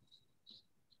Michael.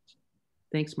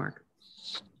 Thanks, Mark.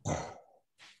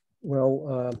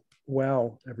 Well,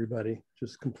 wow, everybody,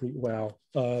 just complete wow.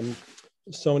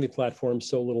 So many platforms,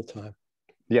 so little time.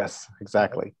 Yes,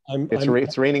 exactly.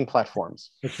 It's raining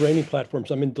platforms. It's raining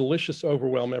platforms. I'm in delicious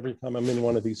overwhelm every time I'm in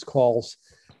one of these calls.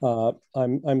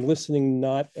 I'm listening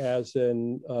not as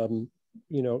an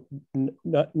you know,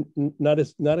 not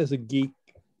as a geek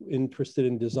interested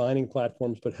in designing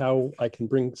platforms, but how I can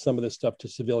bring some of this stuff to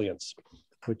civilians,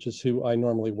 which is who I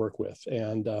normally work with.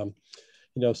 And you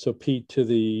know, so Pete, to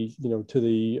the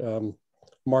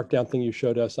markdown thing you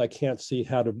showed us, I can't see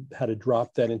how to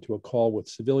drop that into a call with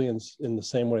civilians in the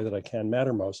same way that I can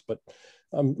Mattermost, but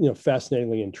I'm you know,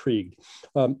 fascinatingly intrigued.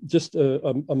 Just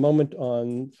a moment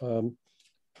on the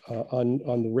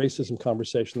racism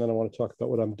conversation, then I want to talk about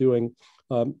what I'm doing.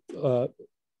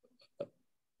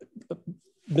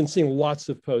 Been seeing lots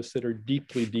of posts that are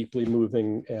deeply, deeply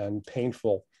moving and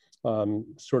painful,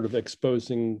 sort of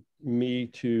exposing me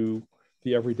to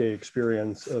the everyday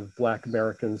experience of Black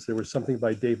Americans. There was something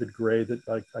by David Gray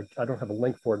that I don't have a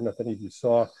link for it, if any of you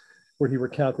saw, where he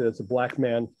recounted as a Black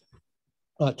man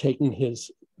taking his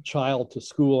child to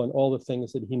school and all the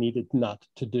things that he needed not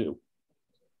to do.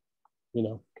 You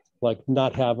know, like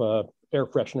not have a air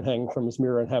freshener hanging from his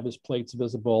mirror and have his plates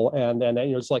visible. And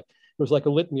it was like a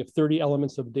litany of 30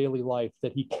 elements of daily life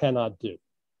that he cannot do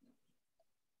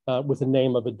with the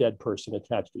name of a dead person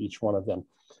attached to each one of them.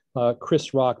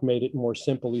 Chris Rock made it more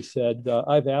simple. He said,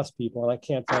 I've asked people and I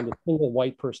can't find a single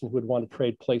white person who would want to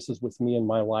trade places with me in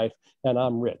my life, and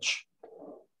I'm rich.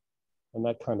 And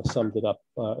that kind of summed it up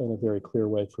in a very clear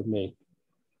way for me.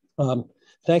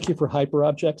 Thank you for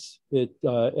hyperobjects. It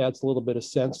adds a little bit of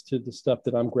sense to the stuff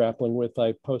that I'm grappling with.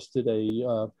 I posted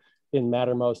in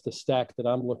Mattermost a stack that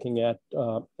I'm looking at,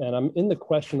 and I'm in the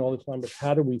question all the time of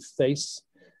how do we face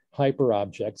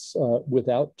hyperobjects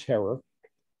without terror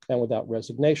and without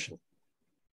resignation.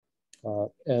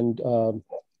 And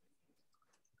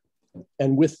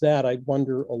with that, I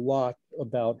wonder a lot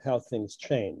about how things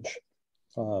change.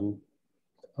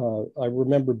 I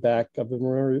remember back, I've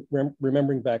been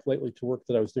remembering back lately to work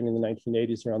that I was doing in the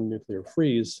 1980s around the nuclear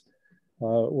freeze,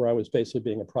 where I was basically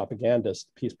being a propagandist,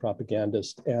 peace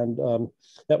propagandist. And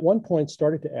at one point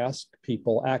started to ask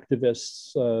people,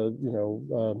 activists,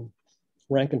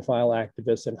 rank and file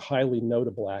activists and highly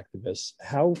notable activists,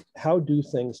 how do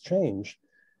things change?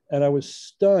 And I was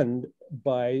stunned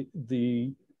by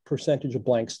the percentage of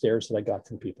blank stares that I got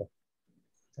from people.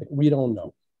 Like, we don't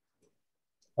know.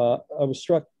 I was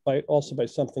struck also by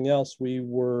something else. We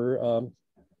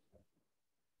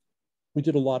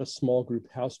did a lot of small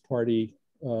group house party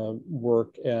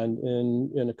work, and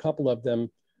in a couple of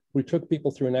them, we took people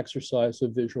through an exercise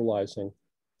of visualizing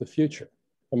the future,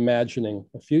 imagining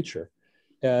a future.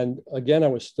 And again, I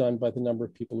was stunned by the number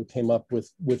of people who came up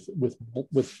with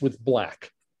black,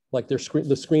 like the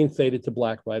screen faded to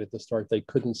black right at the start. They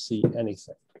couldn't see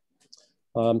anything.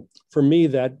 For me,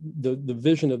 that the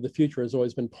vision of the future has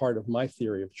always been part of my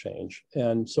theory of change.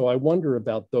 And so I wonder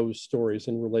about those stories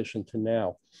in relation to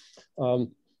now.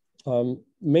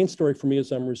 Main story for me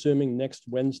is I'm resuming next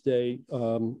Wednesday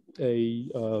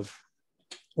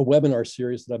a webinar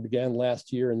series that I began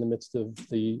last year in the midst of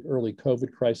the early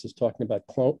COVID crisis, talking about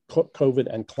COVID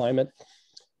and climate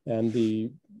and the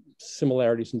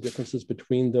similarities and differences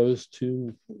between those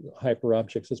two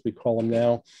hyperobjects, as we call them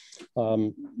now.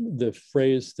 The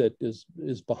phrase that is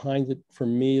behind it for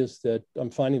me is that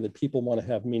I'm finding that people want to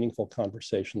have meaningful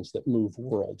conversations that move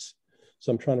worlds. So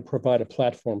I'm trying to provide a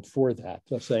platform for that,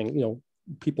 saying,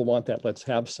 people want that, let's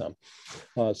have some.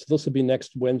 So this will be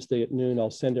next Wednesday at noon. I'll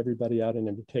send everybody out an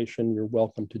invitation. You're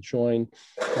welcome to join.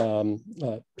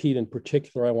 Pete, in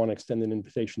particular, I want to extend an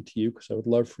invitation to you because I would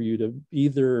love for you to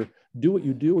either do what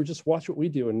you do or just watch what we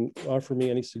do and offer me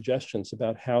any suggestions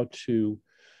about how to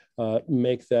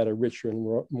make that a richer and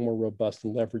more robust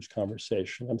and leveraged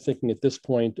conversation. I'm thinking at this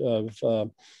point of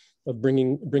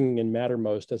bringing in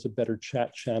Mattermost as a better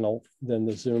chat channel than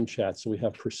the Zoom chat, so we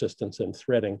have persistence and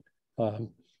threading. Though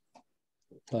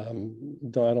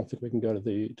I don't think we can go to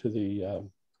the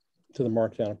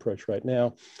markdown approach right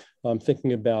now. I'm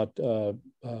thinking about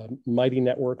Mighty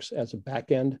Networks as a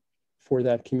back end for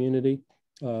that community,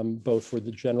 both for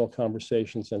the general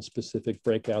conversations and specific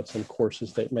breakouts and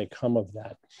courses that may come of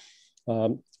that.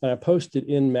 And I posted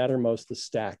in Mattermost the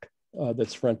stack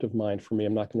that's front of mind for me.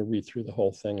 I'm not going to read through the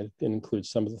whole thing. It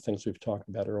includes some of the things we've talked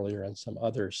about earlier and some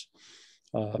others.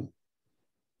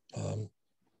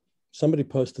 Somebody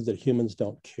posted that humans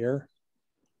don't care.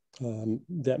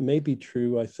 That may be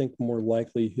true. I think more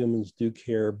likely humans do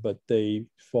care, but they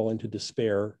fall into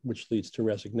despair, which leads to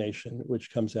resignation,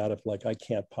 which comes out of like, I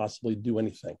can't possibly do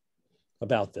anything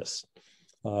about this.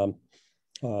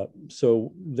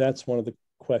 So that's one of the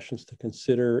questions to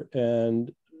consider. And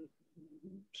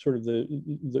sort of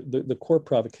the core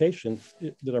provocation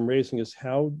that I'm raising is,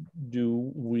 how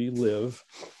do we live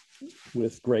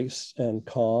with grace and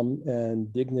calm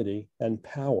and dignity and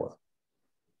power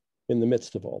in the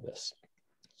midst of all this?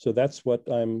 So that's what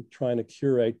I'm trying to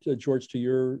curate. George, to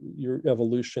your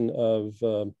evolution of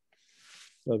I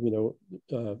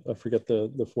forget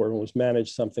the form was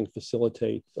manage something,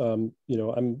 facilitate. I'm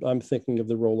thinking of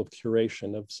the role of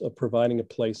curation, of providing a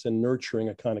place and nurturing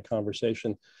a kind of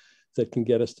conversation that can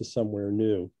get us to somewhere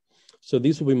new. So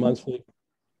these will be monthly.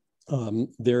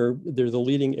 They're the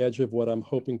leading edge of what I'm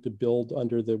hoping to build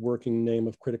under the working name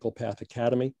of Critical Path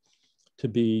Academy, to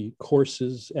be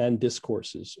courses and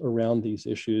discourses around these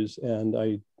issues. And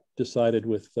I decided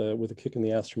with a kick in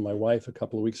the ass from my wife a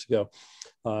couple of weeks ago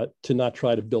to not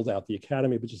try to build out the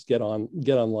academy, but just get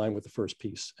online with the first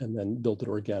piece and then build it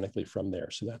organically from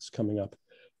there. So that's coming up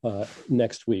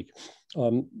next week.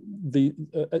 Let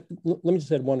me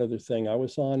just add one other thing. I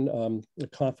was on a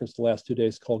conference the last 2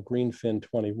 days called Greenfin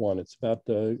 21. It's about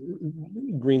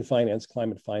green finance,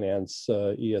 climate finance,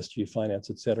 ESG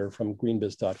finance, et cetera, from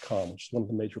greenbiz.com, which is one of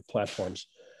the major platforms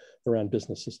around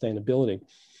business sustainability.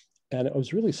 And I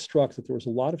was really struck that there was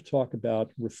a lot of talk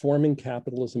about reforming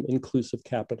capitalism, inclusive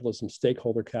capitalism,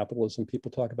 stakeholder capitalism.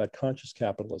 People talk about conscious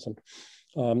capitalism.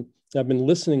 I've been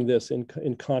listening to this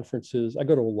in conferences. I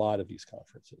go to a lot of these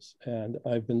conferences, and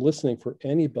I've been listening for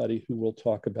anybody who will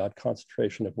talk about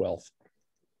concentration of wealth,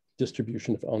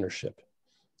 distribution of ownership,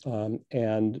 and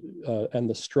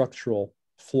the structural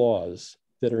flaws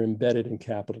that are embedded in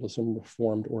capitalism,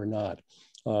 reformed or not.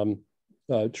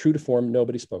 True to form,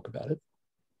 nobody spoke about it.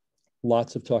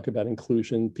 Lots of talk about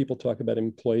inclusion. People talk about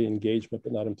employee engagement,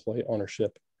 but not employee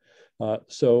ownership.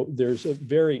 So there's a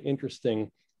very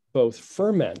interesting both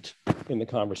ferment in the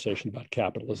conversation about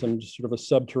capitalism, just sort of a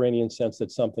subterranean sense that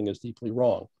something is deeply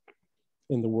wrong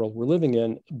in the world we're living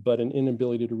in, but an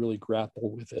inability to really grapple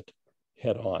with it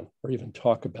head on or even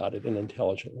talk about it in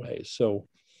intelligent ways. So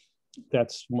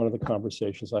that's one of the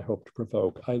conversations I hope to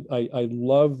provoke. I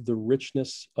love the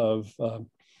richness of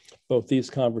both these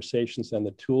conversations and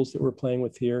the tools that we're playing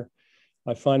with here.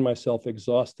 I find myself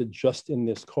exhausted just in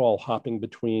this call, hopping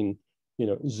between,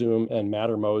 Zoom and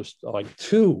Mattermost, like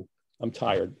two. I'm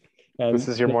tired. And this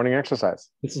is your morning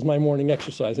exercise. This is my morning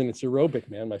exercise, and it's aerobic,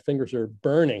 man. My fingers are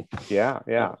burning. Yeah.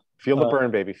 Feel the burn,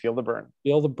 baby. Feel the burn.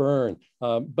 Feel the burn.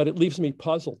 But it leaves me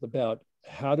puzzled about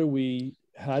how do we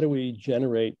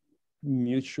generate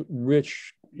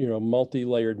rich,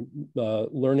 multi-layered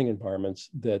learning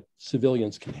environments that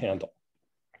civilians can handle.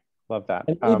 Love that.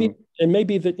 And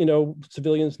maybe that,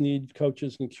 civilians need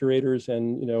coaches and curators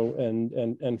and,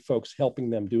 and folks helping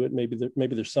them do it.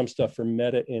 Maybe there's some stuff for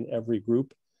meta in every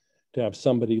group to have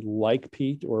somebody like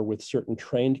Pete or with certain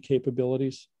trained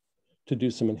capabilities to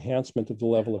do some enhancement of the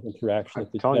level of interaction.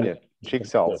 I'm telling you, cheek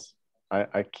cells.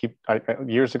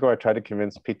 Years ago, I tried to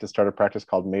convince Pete to start a practice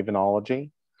called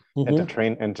Mavenology.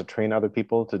 Mm-hmm. and to train other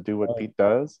people to do what Pete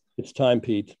does. It's time,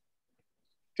 Pete.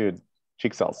 Dude,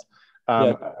 cheek cells.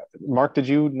 Mark, did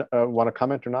you want to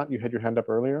comment or not? You had your hand up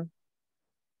earlier.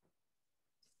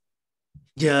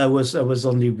 Yeah, I was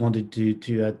only wanted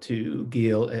to add to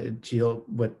Jill,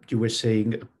 what you were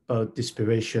saying about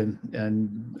desperation,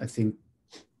 and I think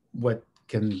what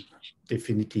can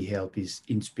definitely help is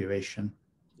inspiration.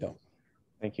 Yeah.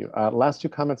 Thank you. Last two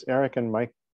comments, Eric and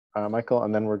Michael,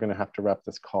 and then we're going to have to wrap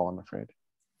this call, I'm afraid.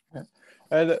 Yeah.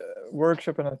 I had a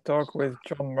workshop and a talk with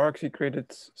John Marks. He created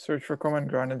Search for Common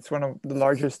Ground. It's one of the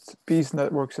largest peace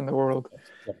networks in the world.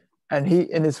 Yeah. And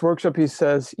in his workshop, he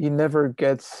says he never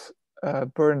gets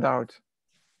burned out.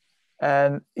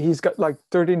 And he's got like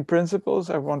 13 principles.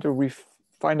 I want to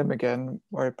find them again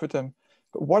where I put them.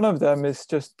 But one of them is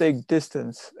just take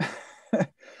distance.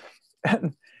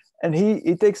 and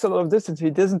he takes a lot of distance. He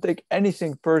doesn't take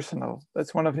anything personal.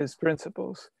 That's one of his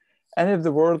principles. And if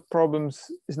the world problems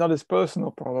is not his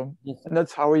personal problem, and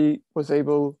that's how he was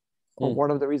able, or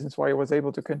one of the reasons why he was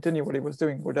able to continue what he was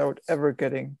doing without ever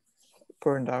getting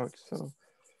burned out. So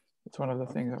it's one of the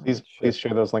things. Please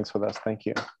share those links with us. Thank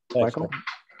you. Thanks, Michael?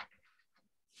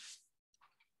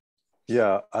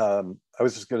 Yeah, I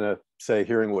was just going to say,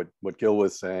 hearing what Gil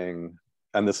was saying,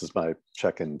 and this is my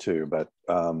check-in too, but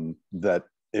that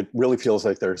it really feels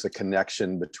like there's a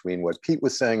connection between what Pete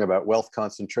was saying about wealth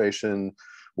concentration,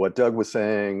 what Doug was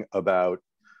saying about,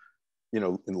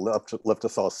 left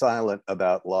us all silent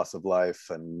about loss of life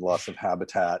and loss of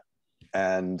habitat.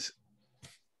 And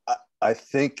I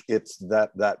think it's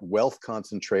that wealth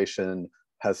concentration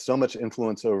has so much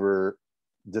influence over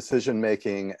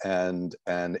decision-making and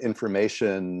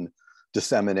information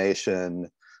dissemination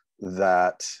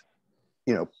that,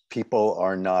 people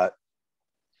are not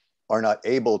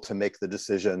able to make the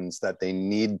decisions that they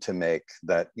need to make,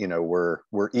 that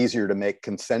were easier to make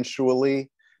consensually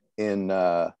in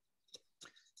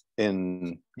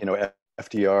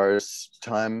FDR's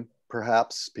time.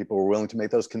 Perhaps people were willing to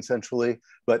make those consensually,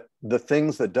 but the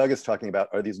things that Doug is talking about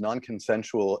are these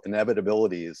non-consensual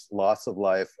inevitabilities, loss of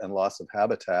life and loss of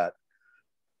habitat.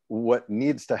 What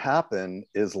needs to happen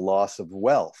is loss of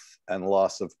wealth and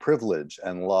loss of privilege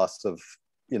and loss of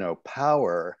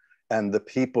power. And the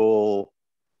people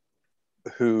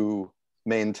who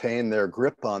maintain their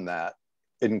grip on that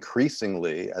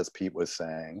increasingly, as Pete was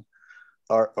saying,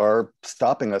 are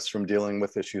stopping us from dealing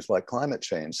with issues like climate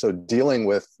change. So dealing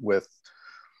with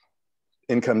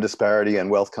income disparity and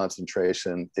wealth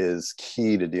concentration is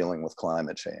key to dealing with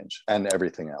climate change and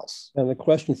everything else. And the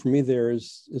question for me there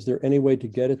is there any way to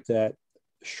get at that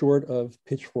short of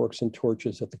pitchforks and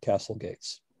torches at the castle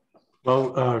gates?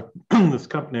 Well, this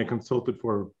company I consulted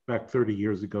for back 30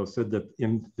 years ago said that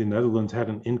in the Netherlands had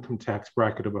an income tax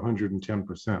bracket of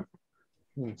 110%.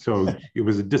 So it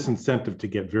was a disincentive to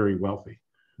get very wealthy.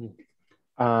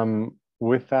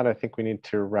 With that, I think we need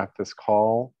to wrap this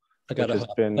call. I got to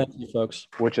thank you, folks.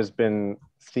 Which has been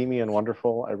steamy and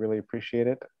wonderful. I really appreciate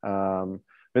it.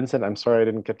 Vincent, I'm sorry I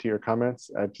didn't get to your comments.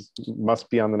 I just must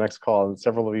be on the next call, and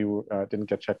several of you didn't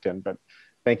get checked in, but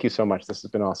thank you so much. This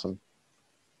has been awesome.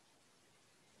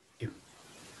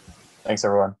 Thanks,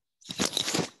 everyone.